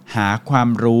อหาความ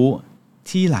รู้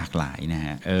ที่หลากหลายนะฮ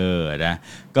ะนะ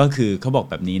ก็คือเขาบอก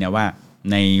แบบนี้นะว่า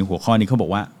ในหัวข้อนี้เขาบอ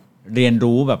กว่าเรียน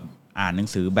รู้แบบอ่านหนัง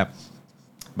สือแบบ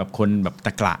คนแบบต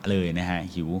ะกละเลยนะฮะ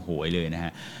หิวโหยเลยนะฮ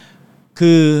ะ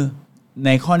คือใน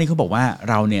ข้อนี้เขาบอกว่า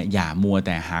เราเนี่ยอย่ามัวแ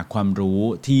ต่หาความรู้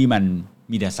ที่มัน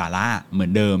มีแต่สาระเหมือ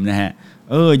นเดิมนะฮะ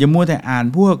อย่ามัวแต่อ่าน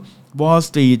พวก Wall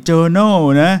Street Journal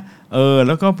นะแ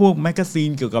ล้วก็พวกแมกกาซีน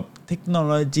เกี่ยวกับเทคโน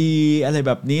โลยีอะไรแ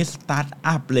บบนี้สตาร์ท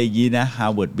อัพอะไรอย่างนี้นะ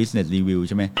Harvard Business Review ใ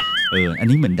ช่ไหมอัน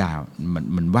นี้เหมือนด่า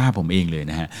มันว่าผมเองเลย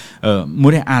นะฮะมั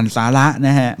วแต่อ่านสาระน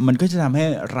ะฮะมันก็จะทำให้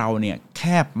เราเนี่ยแค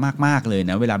บมากๆเลย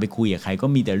นะเวลาไปคุยกับใครก็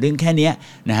มีแต่เรื่องแค่นี้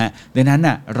นะฮะดังนั้น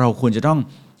น่ะเราควรจะต้อง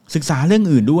ศึกษาเรื่อง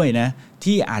อื่นด้วยนะ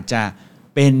ที่อาจจะ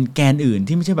เป็นแกนอื่น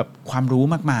ที่ไม่ใช่แบบความรู้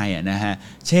มากมายนะฮะ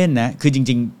เช่นนะคือจ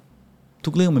ริงๆทุ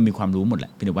กเรื่องมันมีความรู้หมดแหล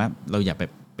ะเพียงแต่ว่าเราอย่า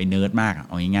ไปเนิร์ดมากเ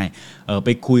อาง่ายๆไป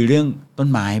คุยเรื่องต้น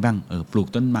ไม้บ้างปลูก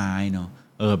ต้นไม้เนาะ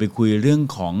ไปคุยเรื่อง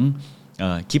ของ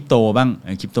คริปโตบ้าง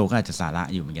คริปโตก็อาจจะสาระ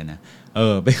อยู่เหมือนกันนะ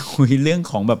ไปคุยเรื่อง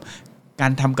ของแบบกา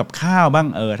รทำกับข้าวบ้าง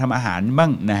ทำอาหารบ้า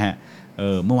งนะฮะ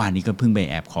เมื่อวานนี้ก็เพิ่งไป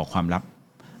แอบขอความลับ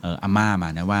อาม่ามา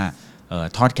นะว่า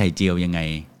ทอดไข่เจียวยังไง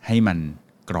ให้มัน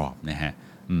กรอบนะฮะ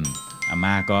อา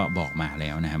ม่าก็บอกมาแล้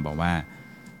วนะฮะบอกว่า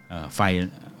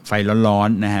ไฟร้อน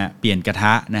ๆนะฮะเปลี่ยนกระท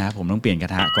ะนะฮะผมต้องเปลี่ยนกร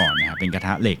ะทะก่อนนะฮะเป็นกระท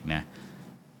ะเหล็กนะ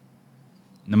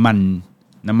น้ำ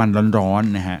มันร้อน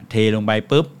ๆนะฮะเทลงไป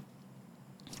ปุ๊บ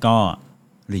ก็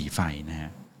หรี่ไฟนะฮะ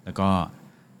แล้วก็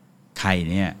ไข่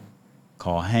เนี่ยข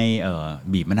อให้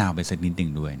บีบมะนาวไปสักนิดหนึ่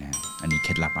งด้วยนะอันนี้เค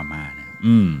ล็ดลับอาม่าน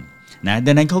ะ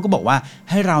ดังนั้นเขาก็บอกว่า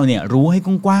ให้เราเนี่ยรู้ให้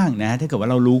กว้างๆนะถ้าเกิดว่า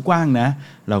เรารู้กว้างนะ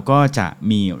เราก็จะ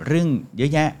มีเรื่องเยอะ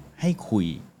แยะให้คุย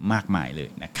มากมายเลย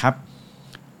นะครับ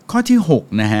ข้อที่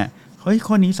6นะฮะ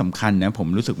ข้อนี้สำคัญนะผม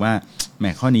รู้สึกว่าแหม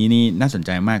ข้อนี้นี่น่าสนใจ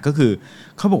มากก็คือ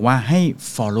เขาบอกว่าให้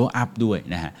follow up ด้วย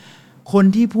นะฮะคน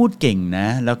ที่พูดเก่งนะ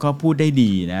แล้วก็พูดได้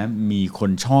ดีนะมีค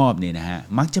นชอบเนี่ยนะฮะ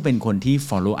มักจะเป็นคนที่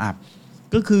follow up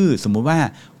ก็คือสมมุติว่า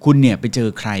คุณเนี่ยไปเจอ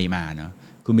ใครมาเนาะ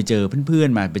คุณไปเจอเพื่อน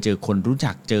ๆมาไปเจอคนรู้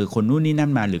จักเจอคนนู่นนี่นั่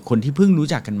นมาหรือคนที่เพิ่งรู้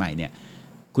จักกันใหม่เนี่ย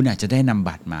คุณอาจจะได้นำ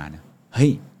บัตรมานะเฮ้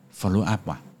ย follow up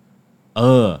ว่ะ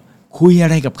คุยอะ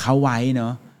ไรกับเขาไว้เนา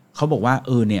ะเขาบอกว่า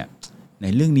เนี่ยใน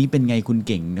เรื่องนี้เป็นไงคุณ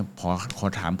เก่งนะขอ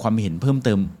ถามความเห็นเพิ่มเ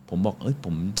ติมผมบอกผ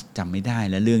มจำไม่ได้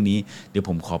แล้วเรื่องนี้เดี๋ยวผ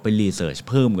มขอไปรีเสิร์ช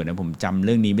เพิ่มก่อนนะผมจำเ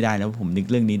รื่องนี้ไม่ได้แล้วผมนึก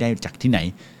เรื่องนี้ได้จากที่ไหน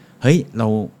เฮ้ยเ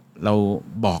รา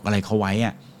บอกอะไรเขาไว้อ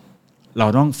ะเรา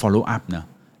ต้อง follow up เนาะ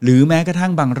หรือแม้กระทั่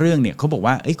งบางเรื่องเนี่ยเขาบอก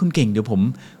ว่าคุณเก่งเดี๋ยวผม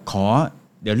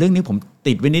เดี๋ยวเรื่องนี้ผม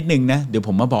ติดไว้นิดนึงนะเดี๋ยวผ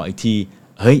มมาบอกอีกที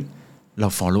เฮ้ยเรา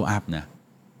follow up นะ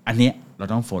อันเนี้ยเรา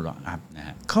ต้อง follow up นะฮ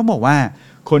ะเขาบอกว่า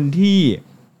คนที่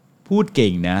พูดเก่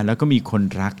งนะแล้วก็มีคน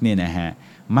รักเนี่ยนะฮะ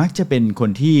มักจะเป็นคน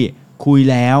ที่คุย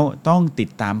แล้วต้องติด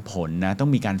ตามผลนะต้อง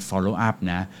มีการ follow up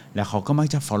นะแล้วเขาก็มัก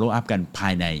จะ follow up กันภา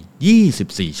ยใน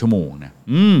24ชั่วโมงนะ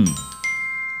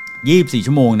24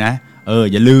ชั่วโมงนะ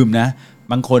อย่าลืมนะ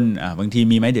บางคนบางที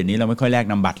มีไหมเดี๋ยวนี้เราไม่ค่อยแลก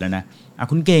นำบัตรแล้วนะ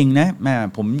คุณเก่งนะแม่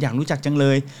ผมอยากรู้จักจังเล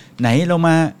ยไหนเราม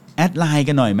าแอดไลน์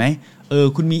กันหน่อยไหม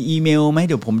คุณมีอีเมลไหมเ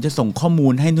ดี๋ยวผมจะส่งข้อมู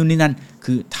ลให้นู่นนี่นั่น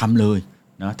คือทำเลย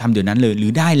นะทำเดี๋ยวนั้นเลยหรื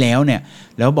อได้แล้วเนี่ย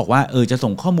แล้วบอกว่าจะส่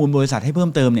งข้อมูลบริษัทให้เพิ่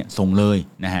มเติมเนี่ยส่งเลย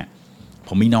นะฮะผ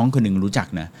มมีน้องคนหนึ่งรู้จัก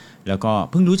นะแล้วก็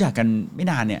เพิ่งรู้จักกันไม่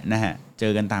นานเนี่ยนะฮะเจ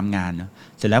อกันตามงานเนาะ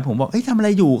เสร็จแล้วผมบอกทำอะไร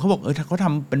อยู่เขาบอกเขาท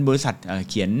ำเป็นบริษัท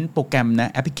เขียนโปรแกรมนะ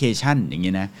แอปพลิเคชันอย่างเ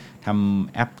งี้ยนะท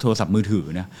ำแอปโทรศัพท์มือถือ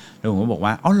นะแล้วผมก็บอกว่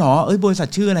าเหรอบริษัท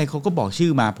ชื่ออะไรเขาก็บอกชื่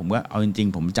อมาผมก็เอาจริง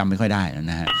ๆผมจำไม่ค่อยได้แล้ว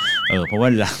นะฮะเพราะว่า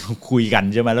เราคุยกัน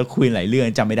ใช่ไหมแล้วคุยหลายเรื่อง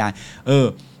จำไม่ได้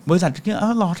บริษัทที่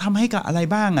หรอทำให้กับอะไร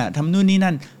บ้างอ่ะทำนู่นนี่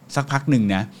นั่นสักพักหนึ่ง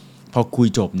นะพอคุย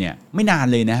จบเนี่ยไม่นาน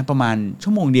เลยนะประมาณ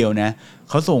ชั่วโมงเดียวนะ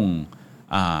เขาส่ง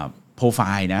โปรไฟ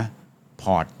ล์นะพ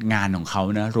อร์ตงานของเขา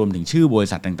นะรวมถึงชื่อบริ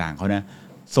ษัทต่างๆเขานะ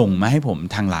ส่งมาให้ผม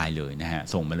ทางไลน์เลยนะฮะ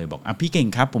ส่งมาเลยบอกพี่เก่ง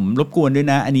ครับผมรบกวนด้วย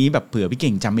นะอันนี้แบบเผื่อพี่เ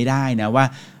ก่งจำไม่ได้นะว่า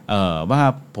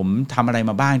ผมทำอะไร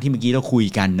มาบ้างที่เมื่อกี้เราคุย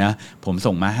กันนะผม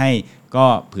ส่งมาให้ก็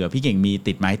เผื่อพี่เก่งมี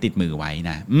ติดไม้ติดมือไว้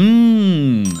นะ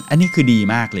อันนี้คือดี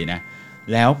มากเลยนะ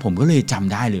แล้วผมก็เลยจ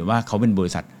ำได้เลยว่าเขาเป็นบ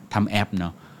ริษัททำแอปเนา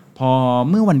ะพอ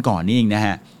เมื่อวันก่อนนี่เองนะฮ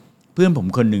ะเพื่อนผม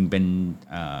คนหนึ่งเป็น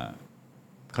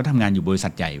เขาทำงานอยู่บริษั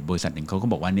ทใหญ่บริษัทหนึ่งเขาก็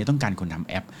บอกว่าเนี่ยต้องการคนทำ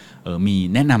แอปมี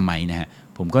แนะนำไหมนะฮะ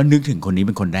ผมก็นึกถึงคนนี้เ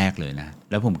ป็นคนแรกเลยนะ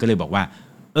แล้วผมก็เลยบอกว่า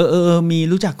มี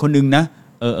รู้จักคนนึงนะ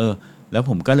แล้ว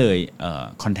ผมก็เลย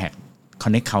คอน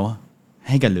เนคเขา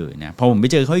ให้กันเลยนะพอผมไป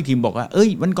เจอเขาอีกทีบอกว่า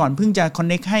วันก่อนเพิ่งจะคอน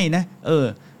เนคให้นะ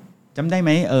จำได้ไห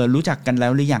มรู้จักกันแล้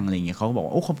วหรือยังอะไรเงี้ยเขาบอกว่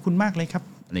าขอบคุณมากเลยครับ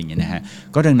อะไรเงี้ยนะฮะ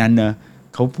ก็ดังนั้นเนอะ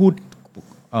เขาพูด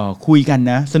คุยกัน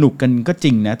นะสนุกกันก็จ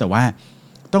ริงนะแต่ว่า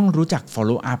ต้องรู้จัก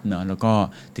follow up เนอะแล้วก็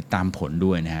ติดตามผล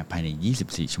ด้วยนะฮะภายใน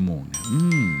24ชั่วโมงนะ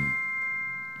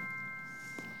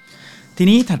ที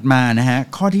นี้ถัดมานะฮะ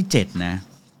ข้อที่7นะ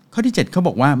ข้อที่7เขาบ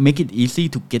อกว่า make it easy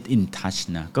to get in touch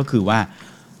นะก็คือว่า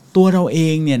ตัวเราเอ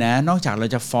งเนี่ยนะนอกจากเรา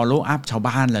จะ follow up ชาว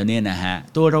บ้านแล้วเนี่ยนะฮะ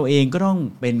ตัวเราเองก็ต้อง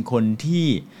เป็นคนที่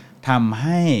ทำใ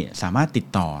ห้สามารถติด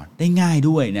ต่อได้ง่าย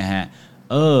ด้วยนะฮะ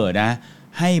นะ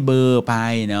ให้เบอร์ไป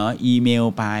เนาะอีเมล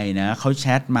ไปนะเขาแช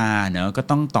ทมาเนาะก็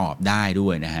ต้องตอบได้ด้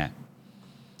วยนะฮะ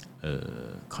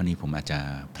ข้อนี้ผมอาจจะ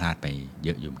พลาดไปเย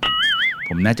อะอยู่เหมือนกันผ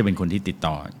มน่าจะเป็นคนที่ติด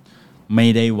ต่อไม่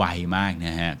ได้ไวมากน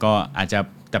ะฮะก็อาจจะ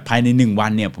แต่ภายใน1วั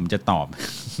นเนี่ยผมจะตอบ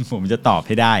ผมจะตอบใ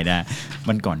ห้ได้นะ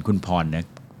มันก่อนคุณพรนะ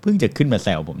เพิ่งจะขึ้นมาแซ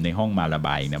วผมในห้องมาระบ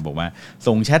ายนะบอกว่า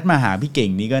ส่งแชทมาหาพี่เก่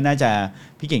งนี่ก็น่าจะ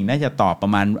พี่เก่งน่าจะตอบปร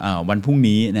ะมาณวันพรุ่ง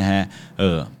นี้นะฮะ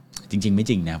จริงๆไม่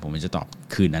จริงนะผมจะตอบ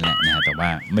คืนนั่นแหละนะแต่ว่า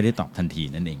ไม่ได้ตอบทันที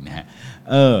นั่นเองนะฮะ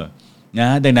นะ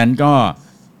ดังนั้นก็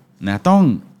นะต้อง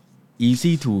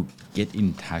easy to get in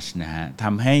touch นะฮะท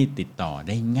ำให้ติดต่อไ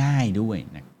ด้ง่ายด้วย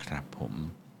นะครับผม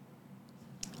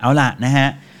เอาล่ะนะฮะ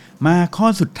มาข้อ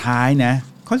สุดท้ายนะ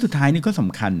ข้อสุดท้ายนี่ก็ส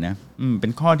ำคัญนะเป็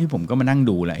นข้อที่ผมก็มานั่ง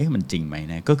ดูแล้วมันจริงไหม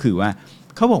นะก็คือว่า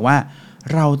เขาบอกว่า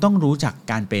เราต้องรู้จัก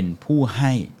การเป็นผู้ใ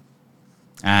ห้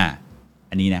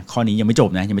อันนี้นะข้อนี้ยังไม่จบ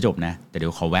นะแต่เดี๋ย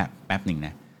วขอแวะแป๊บหนึ่งน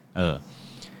ะ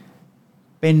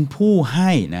เป็นผู้ใ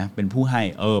ห้นะเป็นผู้ให้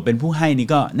เป็นผู้ให้นี่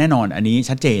ก็แน่นอนอันนี้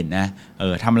ชัดเจนนะ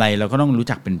ทำอะไรเราก็ต้องรู้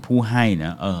จักเป็นผู้ให้น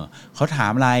ะเขาถา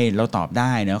มอะไรเราตอบไ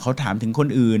ด้นะเขาถามถึงคน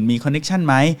อื่นมีคอนเนคชั่นไ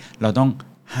หมเราต้อง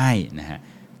ให้นะฮะ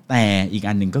แต่อีก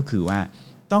อันหนึ่งก็คือว่า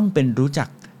ต้องเป็น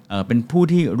เป็นผู้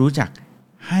ที่รู้จัก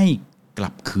ให้กลั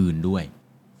บคืนด้วย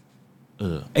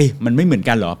มันไม่เหมือน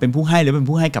กันเหรอเป็นผู้ให้หรือเป็น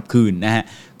ผู้ให้กลับคืนนะฮะ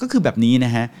ก็คือแบบนี้น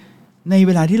ะฮะในเ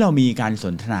วลาที่เรามีการส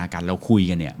นทนากันเราคุย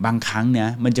กันเนี่ยบางครั้งนะ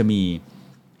มันจะมี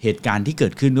เหตุการณ์ที่เกิ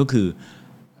ดขึ้นก็คือ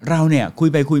เราเนี่ยคุย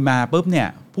ไปคุยมาปุ๊บเนี่ย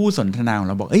ผู้สนทนาของ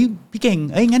เราบอกพี่เก่ง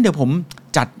งั้นเดี๋ยวผม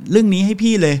จัดเรื่องนี้ให้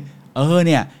พี่เลยเ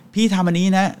นี่ยพี่ทำอันนี้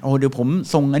นะเดี๋ยวผม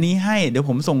ส่งอันนี้ให้เดี๋ยว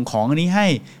ผมส่งของอันนี้ให้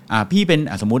พี่เป็น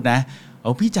สมมตินะ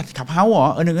พี่จัดขับเฮ้าเหร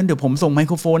องั้นเดี๋ยวผมส่งไมโ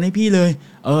ครโฟนให้พี่เลย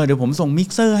เดี๋ยวผมส่งมิก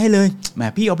เซอร์ให้เลยแหม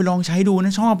พี่เอาไปลองใช้ดูน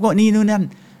ะชอบก็นี่นู่นนั่น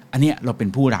อันเนี้ยเราเป็น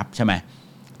ผู้รับใช่ไหม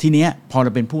ทีเนี้ยพอเร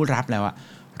าเป็นผู้รับแล้วอะ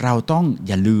เราต้อง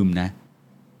อย่าลืมนะ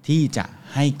ที่จะ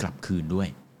ให้กลับคืนด้วย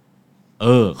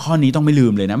ข้อนี้ต้องไม่ลื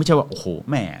มเลยนะไม่ใช่ว่าโอ้โห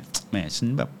แหมฉัน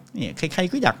แบบเนี่ยใคร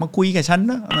ๆก็อยากมาคุยกับฉัน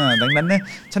นะดังนั้นเนี่ย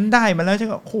ฉันได้มาแล้วฉัน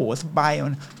ก็โอ้โหสบาย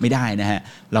ไม่ได้นะฮะ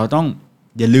เราต้อง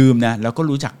อย่าลืมนะแล้วก็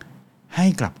รู้จักให้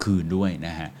กลับคืนด้วยน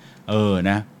ะฮะ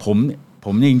นะผ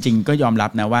มจริงๆก็ยอมรั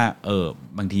บนะว่า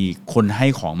บางทีคนให้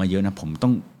ของมาเยอะนะผมต้อ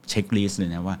งเช็คลิสต์เลย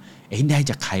นะว่าได้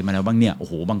จากใครมาแล้วบ้างเนี่ยโอ้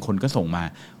โหบางคนก็ส่งมา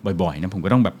บ่อยๆนะผมก็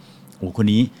ต้องแบบโอ้คน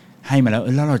นี้ให้มาแล้ว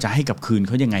แล้วเราจะให้กลับคืนเ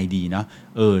ขายังไงดีเนาะ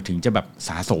ถึงจะแบบส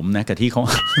ะสมนะกับที่เขา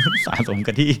สะสม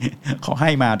กับที่เขาให้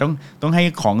มาต้องให้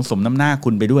ของสมน้ำหน้าคุ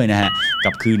ณไปด้วยนะฮะก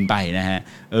ลับคืนไปนะฮะ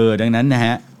ดังนั้นนะฮ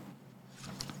ะ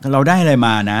เราได้อะไรม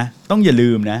านะต้องอย่าลื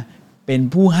มนะเป็น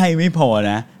ผู้ให้ไม่พอ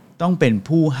นะต้องเป็น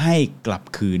ผู้ให้กลับ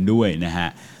คืนด้วยนะฮะ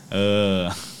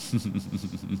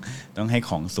ต้องให้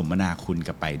ของสมนาคุณก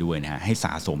ลับไปด้วยนะฮะให้ส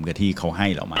ะสมกับที่เขาให้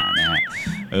เรามานะฮะ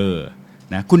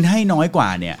นะคุณให้น้อยกว่า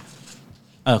เนี่ย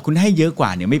คุณให้เยอะกว่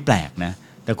าเนี่ยไม่แปลกนะ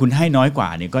แต่คุณให้น้อยกว่า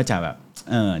เนี่ยก็จะแบบ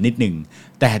นิดหนึ่ง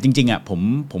แต่จริงๆอ่ะ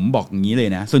ผมบอกอย่างนี้เลย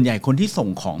นะส่วนใหญ่คนที่ส่ง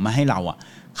ของมาให้เราอ่ะ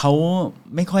เขา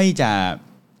ไม่ค่อยจะ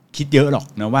คิดเยอะหรอก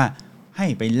นะว่าให้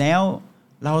ไปแล้ว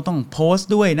เราต้องโพสต์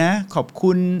ด้วยนะขอบ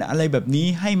คุณอะไรแบบนี้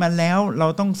ให้มาแล้วเรา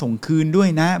ต้องส่งคืนด้วย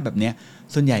นะแบบเนี้ย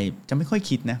ส่วนใหญ่จะไม่ค่อย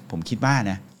คิดนะผมคิดว่า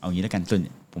นะเอางี้แล้วกัน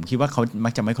ผมคิดว่าเขามั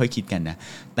กจะไม่ค่อยคิดกันนะ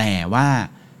แต่ว่า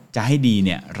จะให้ดีเ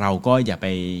นี่ยเราก็อย่าไป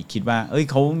คิดว่า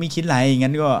เขาไม่คิดอะไร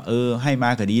งั้นก็ให้มา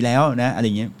ก็ดีแล้วนะอะไร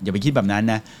เงี้ยอย่าไปคิดแบบนั้น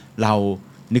นะเรา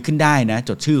นึกขึ้นได้นะจ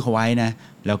ดชื่อเขาไว้นะ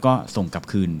แล้วก็ส่งกลับ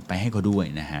คืนไปให้เขาด้วย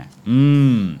นะฮะ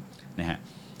นะฮะ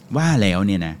ว่าแล้วเ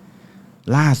นี่ยนะ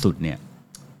ล่าสุดเนี่ย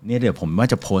เดี๋ยวผมว่า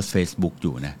จะโพสต์ Facebook อ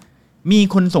ยู่นะมี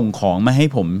คนส่งของมาให้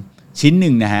ผมชิ้นห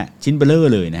นึ่งนะฮะชิ้นเบลอ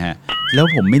เลยนะฮะแล้ว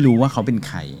ผมไม่รู้ว่าเขาเป็น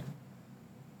ใคร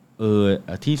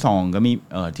ที่ซองก็มี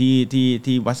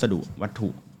ที่วัส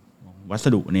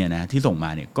ดุเนี่ยนะที่ส่งมา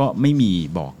เนี่ยก็ไม่มี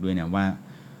บอกด้วยนะว่า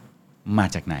มา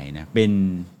จากไหนนะเ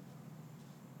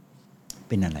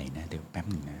ป็นอะไรนะเดี๋ยวแป๊บ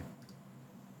นึงนะ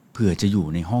เผื่อจะอยู่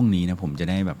ในห้องนี้นะผมจะ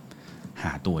ได้แบบห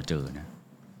าตัวเจอนะ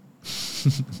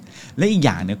และอีกอ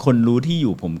ย่างเนี่ยคนรู้ที่อ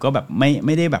ยู่ผมก็แบบไ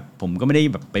ม่ได้แบบผมก็ไม่ได้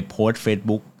แบบไปโพสต์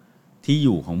Facebook ที่อ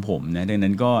ยู่ของผมนะดัง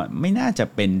นั้นก็ไม่น่าจะ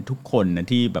เป็นทุกคนนะ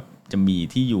ที่แบบจะมี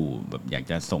ที่อยู่แบบอยาก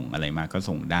จะส่งอะไรมาก็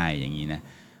ส่งได้อย่างนี้นะ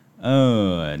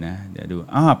นะเดี๋ยวดู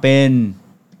เ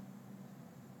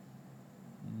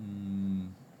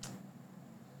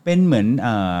ป็นเหมือน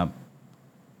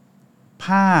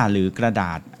ผ้าหรือกระด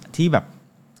าษที่แบบ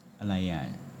อะไร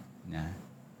นะ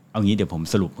เอางี้เดี๋ยวผม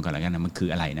สรุปมาก่อนแล้วกันนะมันคือ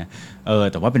อะไรนะ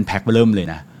แต่ว่าเป็นแพ็คเริ่มเลย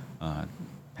นะ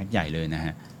แพ็คใหญ่เลยนะฮ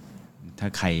ะถ้า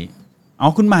ใคร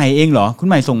คุณใหม่เองเหรอคุณ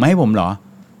ใหม่ส่งมาให้ผมเหรอ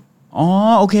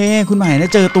โอเคคุณใหม่นะ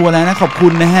เจอตัวแล้วนะขอบคุ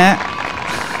ณนะฮะ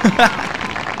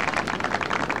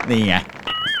นี่ไง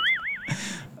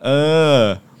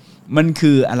มัน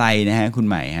คืออะไรนะฮะคุณ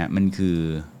ใหม่ฮะมันคือ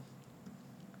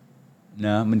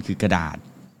กระดาษ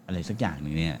อะไรสักอย่างนึ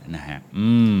งเนี่ยนะฮะ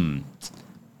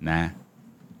นะ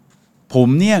ผม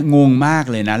เนี่ยงงมาก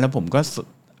เลยนะแล้วผมก็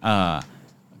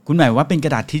คุณหมายว่าเป็นกร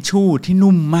ะดาษทิชชู่ที่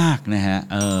นุ่มมากนะฮะ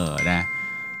นะ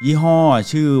ยี่ห้อ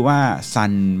ชื่อว่า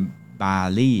Sun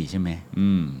Barley ใช่ไหม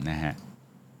นะฮะ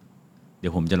เดี๋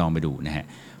ยวผมจะลองไปดูนะฮะ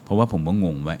เพราะว่าผมก็ง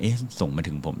งว่าส่งมา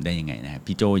ถึงผมได้ยังไงนะฮะ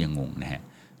พี่โจยังงงนะฮะ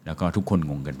แล้วก็ทุกคน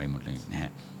งงกันไปหมดเลยนะฮะ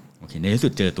โอเคในที่สุ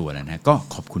ดเจอตัวแล้วนะก็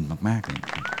ขอบคุณมากๆเลย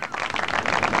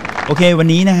โอเควัน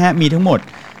นี้นะฮะมีทั้งหมด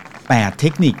8เท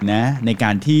คนิคนะในก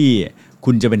ารที่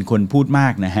คุณจะเป็นคนพูดมา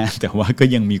กนะฮะแต่ว่าก็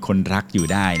ยังมีคนรักอยู่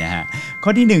ได้นะฮะข้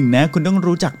อที่1นะคุณต้อง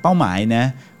รู้จักเป้าหมายนะ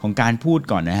ของการพูด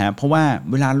ก่อนนะฮะเพราะว่า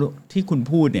เวลาที่คุณ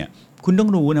พูดเนี่ยคุณต้อง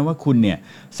รู้นะว่าคุณเนี่ย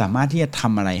สามารถที่จะท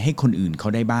ำอะไรให้คนอื่นเขา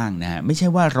ได้บ้างนะฮะไม่ใช่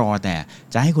ว่ารอแต่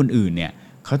จะให้คนอื่นเนี่ย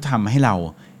เขาทำให้เรา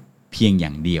เพียงอย่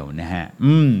างเดียวนะฮะ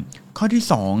ข้อที่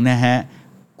2นะฮะ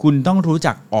คุณต้องรู้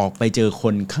จักออกไปเจอค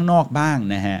นข้างนอกบ้าง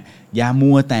นะฮะอย่า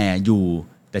มัวแต่อยู่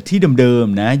แต่ที่เดิม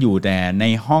ๆนะอยู่แต่ใน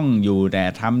ห้องอยู่แต่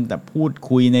ทำแต่พูด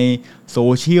คุยในโซ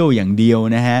เชียลอย่างเดียว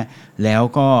นะฮะแล้ว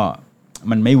ก็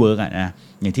มันไม่เวิร์กอ่ะนะ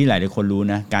อย่างที่หลายคนรู้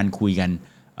นะการคุยกัน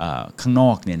ข้างน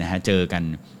อกเนี่ยนะฮะเจอกัน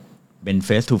เป็น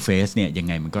face to face เนี่ยยัง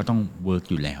ไงมันก็ต้องเวิร์ก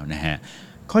อยู่แล้วนะฮะ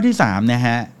ข้อที่3นะฮ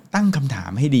ะตั้งคำถา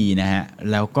มให้ดีนะฮะ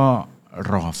แล้วก็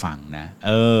รอฟังนะ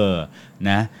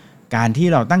นะการที่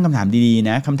เราตั้งคำถามดีๆ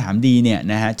นะคำถามดีเนี่ย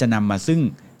นะฮะจะนำมาซึ่ง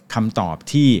คำตอบ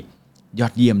ที่ยอ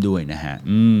ดเยี่ยมด้วยนะฮะ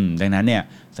ดังนั้นเนี่ย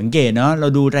สังเกตเนาะเรา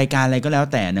ดูรายการอะไรก็แล้ว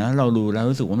แต่เนาะเราดูแล้ว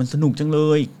รู้สึกว่ามันสนุกจังเล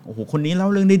ยโอ้โหคนนี้เล่า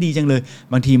เรื่องได้ดีจังเลย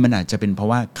บางทีมันอาจจะเป็นเพราะ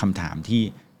ว่าคำถามที่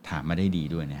ถามมาได้ดี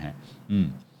ด้วยนะฮะ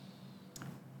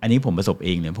อันนี้ผมประสบเอ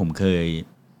งเนี่ยผมเคย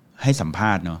ให้สัมภ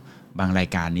าษณ์เนาะ บางราย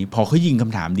การนี้พอเขายิงค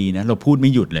ำถามดีนะเราพูดไ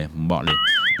ม่หยุดเลยผมบอกเลย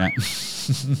นะ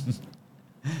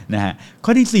นะฮะข้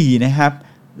อที่4นะครับ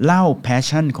เล่า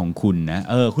passion ของคุณนะ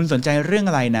คุณสนใจเรื่อง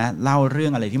อะไรนะเล่าเรื่อ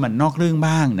งอะไรที่มันนอกเรื่อง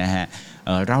บ้างนะฮะ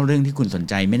เล่าเรื่องที่คุณสน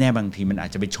ใจไม่แน่บางทีมันอาจ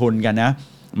จะไปชนกันนะ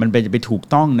มันไปถูก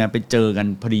ต้องนะไปเจอกัน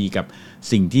พอดีกับ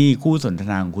สิ่งที่คู่สนท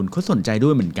นาของคุณเขาสนใจด้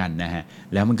วยเหมือนกันนะฮะ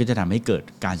แล้วมันก็จะทำให้เกิด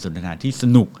การสนทนาที่ส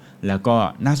นุกแล้วก็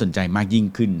น่าสนใจมากยิ่ง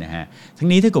ขึ้นนะฮะทั้ง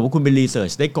นี้ถ้าเกิดว่าคุณไปรีเสิร์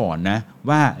ชได้ก่อนนะ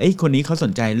ว่าคนนี้เขาส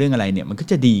นใจเรื่องอะไรเนี่ยมันก็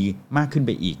จะดีมากขึ้นไ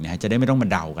ปอีกนะฮะจะได้ไม่ต้องมา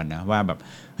เดากันนะว่าแบบ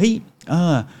เฮ้ย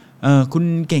คุณ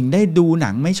เก่งได้ดูหนั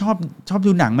งไม่ชอบ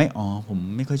ดูหนังไหมอ๋อผม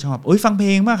ไม่ค่อยชอบฟังเพล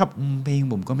งมากครับเพลง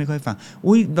ผมก็ไม่ค่อยฟัง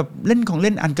แบบเล่นของเ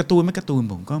ล่นอ่านการ์ตูนไม่การ์ตูน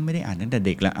ผมก็ไม่ได้อ่านตั้งแต่เ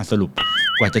ด็กแล้วสรุป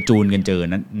กว่าจะจูนกันเจอ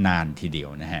นั้นนานทีเดียว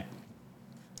นะฮะ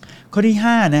ข้อที่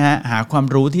5นะฮะหาความ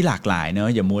รู้ที่หลากหลายเนอะ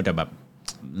อย่ามัวแต่แบบ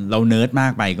เราเนิร์ดมา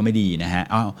กไปก็ไม่ดีนะฮะ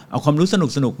เอาความรู้ส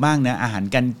นุกบ้างนะอาหาร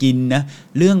การกินนะ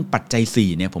เรื่องปัจจัย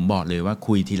4เนี่ยผมบอกเลยว่า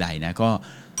คุยทีไรนะก็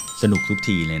สนุกทุก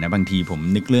ทีเลยนะบางทีผม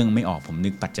นึกเรื่องไม่ออกผมนึ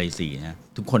กปัจจัย4นะ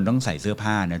ทุกคนต้องใส่เสื้อ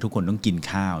ผ้านะทุกคนต้องกิน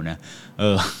ข้าวนะ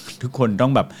ทุกคนต้อ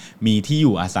งแบบมีที่อ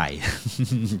ยู่อาศัย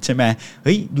ใช่ไหมเ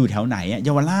ฮ้ยอยู่แถวไหนอะเย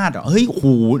าวราชเหรอเฮ้ยโห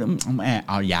เ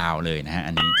อายาวเลยนะฮะ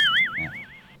อันนี้นะ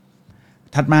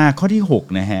ถัดมาข้อที่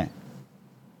6นะฮะ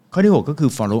ข้อที่6ก็คือ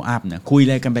follow up นะคุยอะ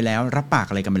ไรกันไปแล้วรับปาก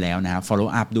อะไรกันไปแล้วนะฮะ follow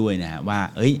up ด้วยนะฮะว่า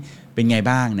เป็นไง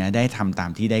บ้างนะได้ทำตา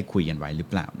มที่ได้คุยกันไว้หรือ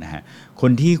เปล่านะฮะค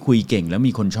นที่คุยเก่งแล้ว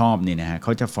มีคนชอบเนี่ยนะฮะเข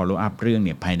าจะ follow up เรื่องเ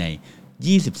นี่ยภายใน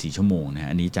24 ชั่วโมงนะ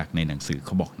อันนี้จากในหนังสือเข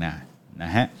าบอกน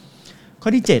ะฮะข้อ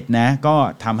ที่7นะก็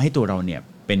ทำให้ตัวเราเนี่ย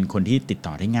เป็นคนที่ติดต่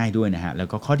อได้ง่ายด้วยนะฮะแล้ว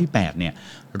ก็ข้อที่8เนี่ย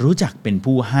รู้จักเป็น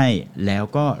ผู้ให้แล้ว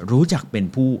ก็รู้จักเป็น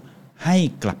ผู้ให้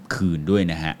กลับคืนด้วย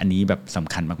นะฮะอันนี้แบบส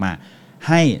ำคัญมากๆ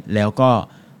ให้แล้วก็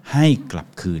ให้กลับ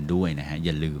คืนด้วยนะฮะอ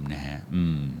ย่าลืมนะฮะ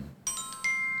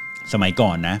สมัยก่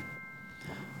อนนะ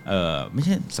ไม่ใ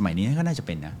ช่สมัยนี้ก็น่าจะเ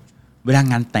ป็นนะเวลา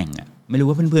งานแต่งอ่ะไม่รู้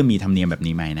ว่าเพื่อนๆมีธรรมเนียมแบบ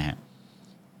นี้ไหมนะฮะ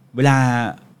เวลา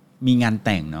มีงานแ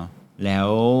ต่งเนาะแล้ว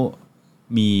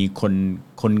มี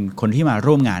คนที่มา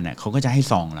ร่วมงานเนี่ยเขาก็จะให้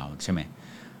ซองเราใช่ไหม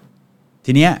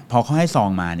ทีเนี้ยพอเขาให้ซอง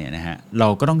มาเนี่ยนะฮะเรา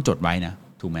ก็ต้องจดไว้นะ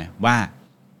ถูกไหมว่า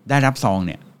ได้รับซองเ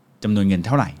นี่ยจำนวนเงินเ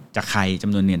ท่าไหร่จากใครจ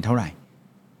ำนวนเงินเท่าไหร่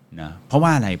นะเพราะว่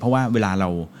าอะไรเพราะว่าเวลาเรา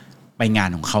ไปงาน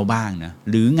ของเขาบ้างนะ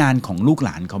หรืองานของลูกหล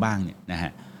านเขาบ้างเนี่ยนะฮ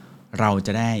ะเราจ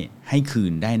ะได้ให้คื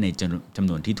นได้ในจำ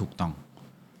นวนที่ถูกต้อง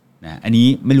นะอันนี้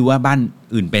ไม่รู้ว่าบ้าน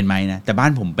อื่นเป็นไหมนะแต่บ้า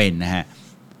นผมเป็นนะฮะ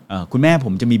คุณแม่ผ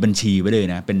มจะมีบัญชีไว้เลย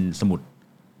นะเป็นสมุด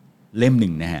เล่มหนึ่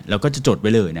งนะฮะแล้วก็จะจดไ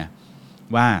ว้เลยนะ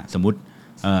ว่าสมมุติ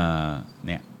เ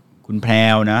นี่ยคุณแพร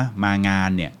วนะมางาน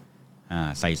เนี่ย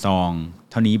ใส่ซอง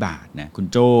เท่านี้บาทนะคุณ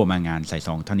โจ้มางานใส่ซ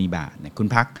องเท่านี้บาทนะคุณ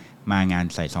พักมางาน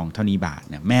ใส่ซองเท่านี้บาท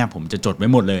นะแม่ผมจะจดไว้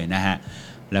หมดเลยนะฮะ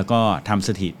แล้วก็ทำส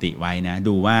ถิติไว้นะ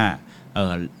ดูว่า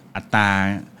อัตรา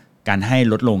การให้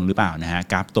ลดลงหรือเปล่านะฮะ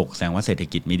กราฟตกแสดงว่าเศรษฐ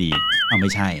กิจไม่ดีไ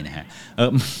ม่ใช่นะฮะ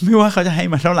ไม่ว่าเขาจะให้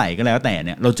มาเท่าไหร่ก็แล้วแต่เ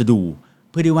นี่ยเราจะดู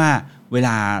เพื่อที่ว่าเวล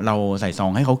าเราใส่ซอ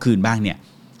งให้เขาคืนบ้างเนี่ย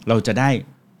เราจะได้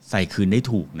ใส่คืนได้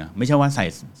ถูกนะไม่ใช่ว่า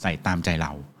ใส่ตามใจเร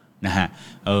านะฮะ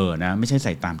นะไม่ใช่ใ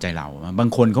ส่ตามใจเราบาง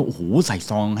คนเขาโอ้โหใส่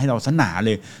ซองให้เราสนาเ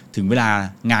ลยถึงเวลา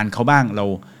งานเขาบ้างเรา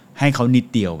ให้เขานิด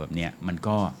เดียวแบบเนี้ยมัน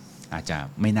ก็อาจจะ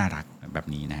ไม่น่ารักแบบ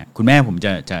นี้นะฮะคุณแม่ผมจ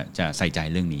ะใส่ใจ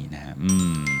เรื่องนี้นะฮะ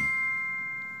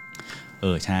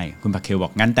ใช่คุณพักเคลบอ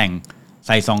กงั้นแต่งใ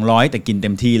ส่200แต่กินเต็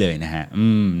มที่เลยนะฮะ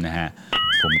นะฮะ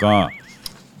ผมก็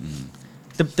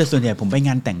แต่ส่วนใหญ่ผมไปง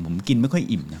านแต่งผมกินไม่ค่อย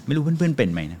อิ่มนะไม่รู้เพื่อนๆเป็น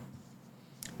ไหมนะ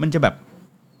มันจะแบบ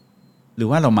หรือ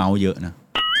ว่าเราเมาเยอะนะ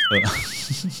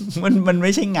มันไ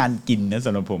ม่ใช่งานกินนะส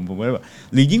ำหรับผมว่าแบบ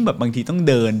หรือยิ่งแบบบางทีต้อง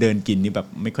เดินกินนี่แบบ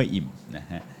ไม่ค่อยอิ่มนะ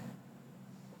ฮะ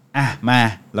มา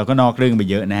เราก็นอกเรื่องไป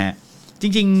เยอะนะฮะจ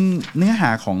ริงๆเนื้อหา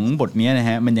ของบทนี้นะ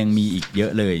ฮะมันยังมีอีกเยอ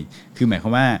ะเลยคือหมายควา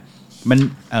มว่ามัน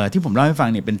ที่ผมเล่าให้ฟัง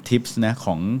เนี่ยเป็นทิปส์นะข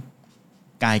อง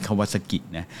กายคาวาซากิ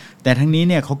นะแต่ทั้งนี้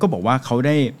เนี่ยเขาก็บอกว่าเขาไ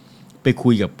ด้ไปคุ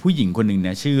ยกับผู้หญิงคนหนึ่งน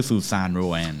ะชื่อซูซานโร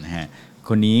แอนนะฮะค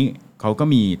นนี้เขาก็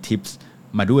มีทิปส์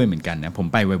มาด้วยเหมือนกันนะผม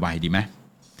ไปไวๆดีไหม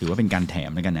ถือว่าเป็นการแถ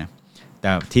มแล้วกันนะแต่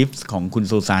ทิปส์ของคุณ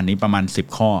ซูซานนี้ประมาณ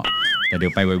10ข้อแต่เดี๋ย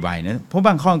วไปไวๆนะเพราะบ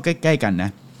างข้อใกล้ๆกันนะ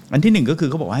อันที่1ก็คือ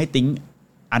เขาบอกว่าให้think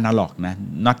analog นะ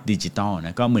not digital น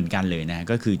ะก็เหมือนกันเลยนะ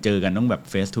ก็คือเจอกันต้องแบบ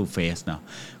face to face เนาะ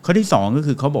ข้อที่2ก็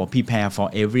คือเขาบอก prepare for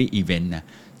every event นะ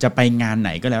จะไปงานไหน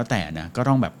ก็แล้วแต่นะก็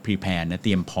ต้องแบบ prepare นะเต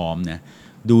รียมพร้อมนะ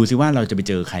ดูซิว่าเราจะไป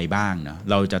เจอใครบ้างนะ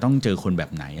เราจะต้องเจอคนแบ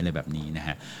บไหนอะไรแบบนี้นะฮ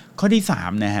ะข้อที่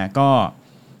3นะฮะก็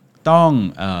ต้อง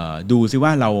ดูซิว่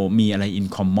าเรามีอะไร in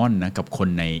common นะกับคน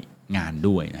ในงาน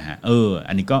ด้วยนะฮะ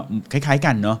อันนี้ก็คล้ายๆ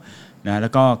กันเนาะนะแล้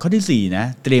วก็ข้อที่4นะ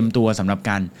เตรียมตัวสำหรับ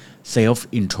การ self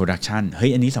introduction เฮ้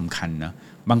ยอันนี้สำคัญนะ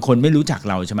บางคนไม่รู้จัก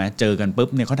เราใช่ไหมเจอกันปุ๊บ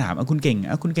เนี่ยเขาถามคุณเ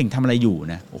ก่งทำอะไรอยู่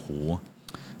นะโอ้โห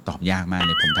ตอบยากมากเ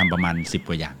ลยผมทำประมาณ10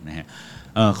กว่าอย่างนะฮะ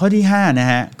ข้อที่5นะ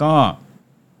ฮะก็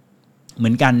เหมื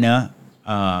อนกันเนอะ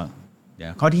เดี๋ย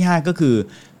วข้อที่5ก็คือ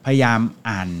พยายาม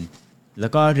อ่านแล้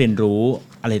วก็เรียนรู้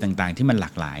อะไรต่างๆที่มันหลา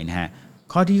กหลายนะฮะ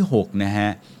ข้อที่6นะฮะ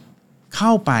เข้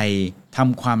าไปท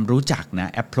ำความรู้จักน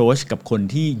ะ approach กับคน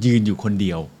ที่ยืนอยู่คนเ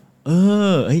ดียว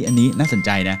อันนี้น่าสนใจ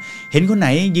นะเห็นคนไหน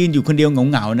ยืนอยู่คนเดียว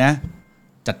เหงาๆนะ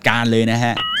จัดการเลยนะฮ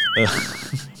ะ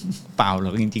เปล่าหร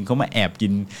อกจริงๆเขามาแอบ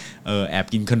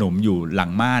กินขนมอยู่หลั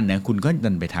งม่านนะคุณก็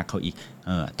ดันไปทักเขาอีก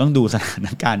ต้องดูสถาน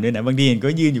การณ์ด้วยนะบางทีเห็นก็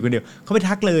ยืนอยู่คนเดียวเขาไป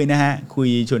ทักเลยนะฮะ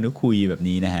ชวนเขาคุยแบบ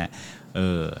นี้นะฮะ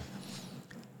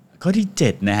ข้อที่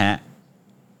7นะฮะ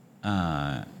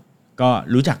ก็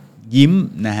รู้จักยิ้ม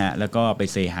นะฮะแล้วก็ไป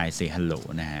say hi say hello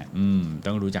นะฮะ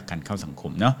ต้องรู้จักกันเข้าสังค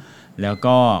มเนาะแล้ว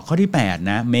ก็ข้อที่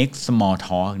8นะ make small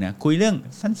talk นะคุยเรื่อง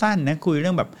สั้นๆนะคุยเ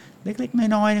รื่องแบบเล็ก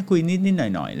ๆน้อยๆนะคุยนิดๆ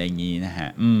หน่อยๆอะไรอย่างงี้นะฮะ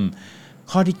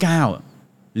ข้อที่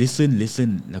9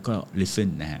 listen แล้วก็ listen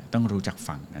นะฮะต้องรู้จัก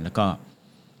ฟังนะแล้วก็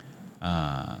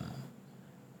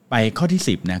ไปข้อที่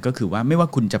10นะก็คือว่าไม่ว่า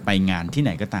คุณจะไปงานที่ไห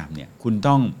นก็ตามเนี่ยคุณ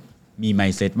ต้องมี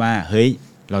mindset ว่าเฮ้ย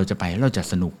เราจะไปแล้วเราจะ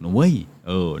สนุกนะเว้ย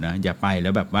นะอย่าไปแล้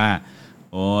วแบบว่า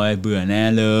โอ้ยเบื่อแน่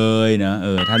เลยนะ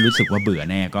ถ้ารู้สึกว่าเบื่อ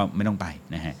แน่ก็ไม่ต้องไป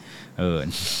นะฮะ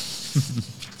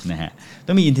นะฮะ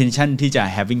ต้องมี intention ที่จะ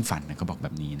having fun นะเขาบอกแบ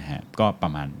บนี้นะฮะก็ปร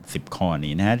ะมาณ10ข้อ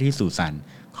นี้นะฮะที่ซูซาน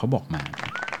เขาบอกมา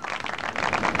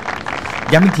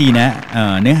ย้ำอีกทีนะ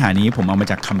เนื้อหานี้ผมเอามา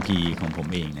จากคัมภีร์ของผม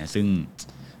เองนะซึ่ง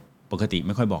ปกติไ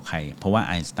ม่ค่อยบอกใครเพราะว่าไ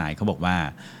อน์สไตน์เขาบอกว่า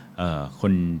ค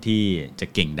นที่จะ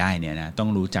เก่งได้เนี่ยนะต้อง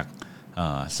รู้จัก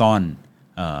ซ่อน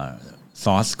ซ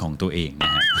อสของตัวเองน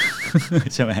ะฮะ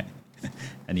ใช่ไหม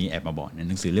อันนี้แอบมาบอกนะ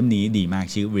หนังสือเล่มนี้ดีมาก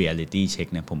ชื่อ Reality Check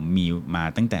นะผมมีมา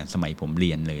ตั้งแต่สมัยผมเ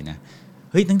รียนเลยนะ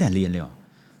เฮ้ยตั้งแต่เรียนเลยเหรอ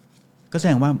ก็แส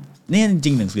ดงว่าเนี่ยจ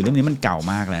ริงๆหนังสือเล่มนี้มันเก่า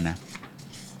มากแล้วนะ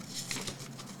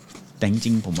แต่จ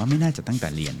ริงๆผมว่าไม่น่าจะตั้งแต่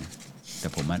เรียนนะแต่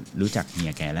ผมรู้จักเฮี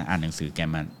ยแกแล้วอ่านหนังสือแก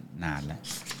มานานแล้ว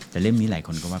แต่เล่มนี้หลายค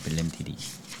นก็ว่าเป็นเล่มที่ดี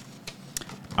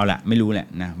เอาละไม่รู้แหละ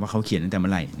นะว่าเขาเขียนตั้งแต่เมื่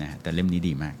อไหร่นะแต่เล่มนี้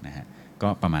ดีมากนะฮะก็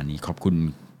ประมาณนี้ขอบคุณ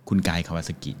คุณกายคาวาซ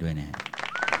ากิด้วยนะฮะ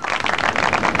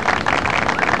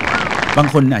บาง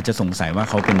คนอาจจะสงสัยว่า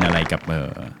เขาเป็นอะไรกับ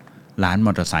ร้านม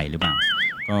อเตอร์ไซค์หรือเปล่า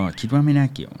ก็คิดว่าไม่น่า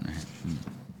เกี่ยวนะฮะ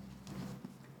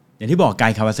อย่างที่บอกกา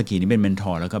ยคาวาซากินี่เป็นเมนท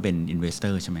อร์แล้วก็เป็นอินเวสเตอ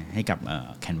ร์ใช่ไหมให้กับ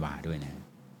แคนวาด้วยนะ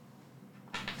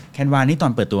แคนวานี่ตอ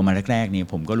นเปิดตัวมาแรกๆนี่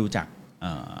ผมก็รู้จัก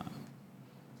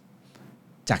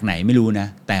จากไหนไม่รู้นะ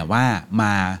แต่ว่าม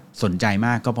าสนใจม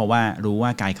ากก็เพราะว่ารู้ว่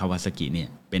ากายคาวาซากิเนี่ย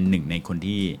เป็นหนึ่งในคน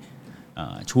ที่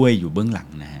ช่วยอยู่เบื้องหลัง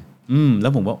นะฮะแล้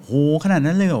วผมว่าโหขนาด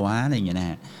นั้นเลยเหรอวะอะไรอย่างเงี้ยนะ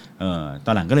ฮะต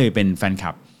อนหลังก็เลยเป็นแฟนค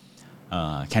ลับ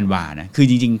แคนวานะคือ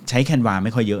จริงๆใช้แคนวาไ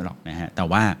ม่ค่อยเยอะหรอกนะฮะแต่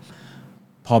ว่า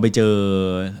พอไปเจอ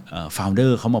ฟาวเดอ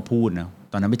ร์เขามาพูดนะ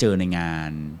ตอนนั้นไปเจอในงา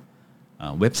น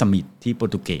เว็บซัมมิตที่โปร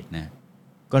ตุเกสนะ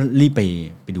ก็รีบ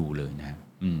ไปดูเลยนะ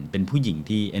เป็นผู้หญิง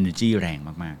ที่ energy แรง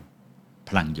มากๆ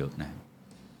พลังเยอะนะ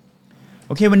โ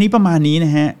อเควันนี้ประมาณนี้น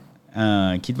ะฮะ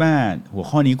คิดว่าหัว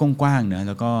ข้อนี้กว้างๆนะแ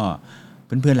ล้วก็เ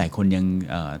พื่อนๆหลายคนยัง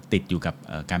ติดอยู่กับ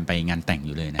การไปงานแต่งอ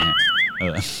ยู่เลยนะฮะ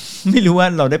ไม่รู้ว่า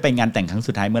เราได้ไปงานแต่งครั้ง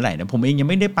สุดท้ายเมื่อไหร่นะผมเองยัง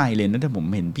ไม่ได้ไปเลยนะแต่ผม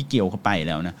เห็นพี่เกียวเขาไปแ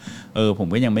ล้วนะผม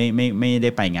ก็ยังไม่ได้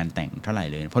ไปงานแต่งเท่าไหร่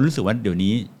เลยเพราะรู้สึกว่าเดี๋ยว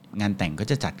นี้งานแต่งก็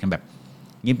จะจัดกันแบบ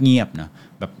เงียบๆเนาะ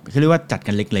แบบเขาเรียกว่าจัด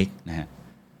กันเล็กๆนะฮะ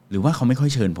หรือว่าเขาไม่ค่อย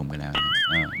เชิญผมกันแล้ว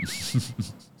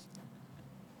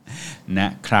นะ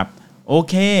ครับโอ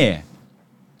เค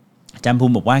อาจารย์ภู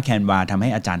มิบอกว่าแคนวาทำให้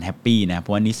อาจารย์แฮปปี้นะเพร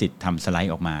าะว่านิสิตทำสไล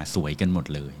ด์ออกมาสวยกันหมด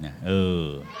เลยนะ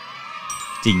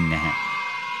จริงนะฮะ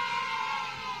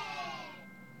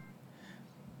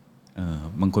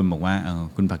บางคนบอกว่า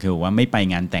คุณผักเคลบอกว่าไม่ไป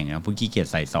งานแต่งนะผู้ขี้เกียจ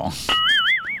ใส่ซอง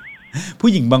ผู้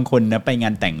หญิงบางคนนะไปงา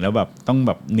นแต่งแล้วแบบต้องแ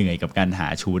บบเหนื่อยกับการหา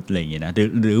ชุดอะไรอย่างเงี้ยนะ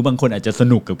หรือบางคนอาจจะส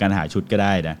นุกกับการหาชุดก็ไ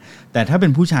ด้นะแต่ถ้าเป็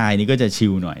นผู้ชายนี่ก็จะชิ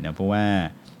ลหน่อยนะเพราะว่า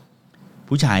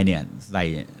ผู้ชายเนี่ย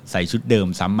ใส่ชุดเดิม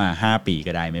ซ้ำมา5 ปี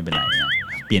ก็ได้ไม่เป็นไรนะ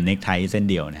เปลี่ยนเนคไทเส้น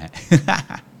เดียวนะฮะ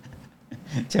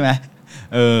ใช่ไหม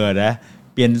นะ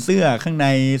เปลี่ยนเสื้อข้างใน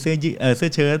เสื้อ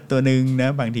เชิ้ตตัวนึงนะ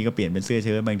บางทีก็เปลี่ยนเป็นเสื้อเ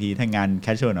ชิ้ตบางทีถ้างานแค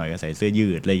ชชวลหน่อยก็ใส่เสื้อยื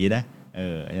ดอะไรอย่างงี้นะ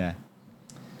ใช่ไหม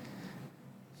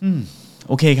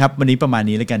โอเคครับวันนี้ประมาณ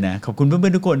นี้แล้วกันนะขอบคุณเพื่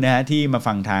อนๆทุกคนนะฮะที่มา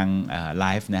ฟังทางไล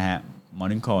ฟ์นะฮะ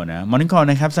Morning Call นะ Morning Call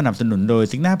นะครับสนับสนุนโดย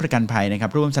ซิกน่าประกันภัยนะครั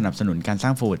บร่วมสนับสนุนการสร้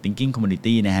าง Forward Thinking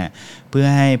Community นะฮะเพื่อ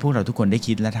ให้พวกเราทุกคนได้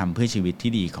คิดและทำเพื่อชีวิต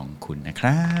ที่ดีของคุณนะค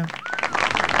รับ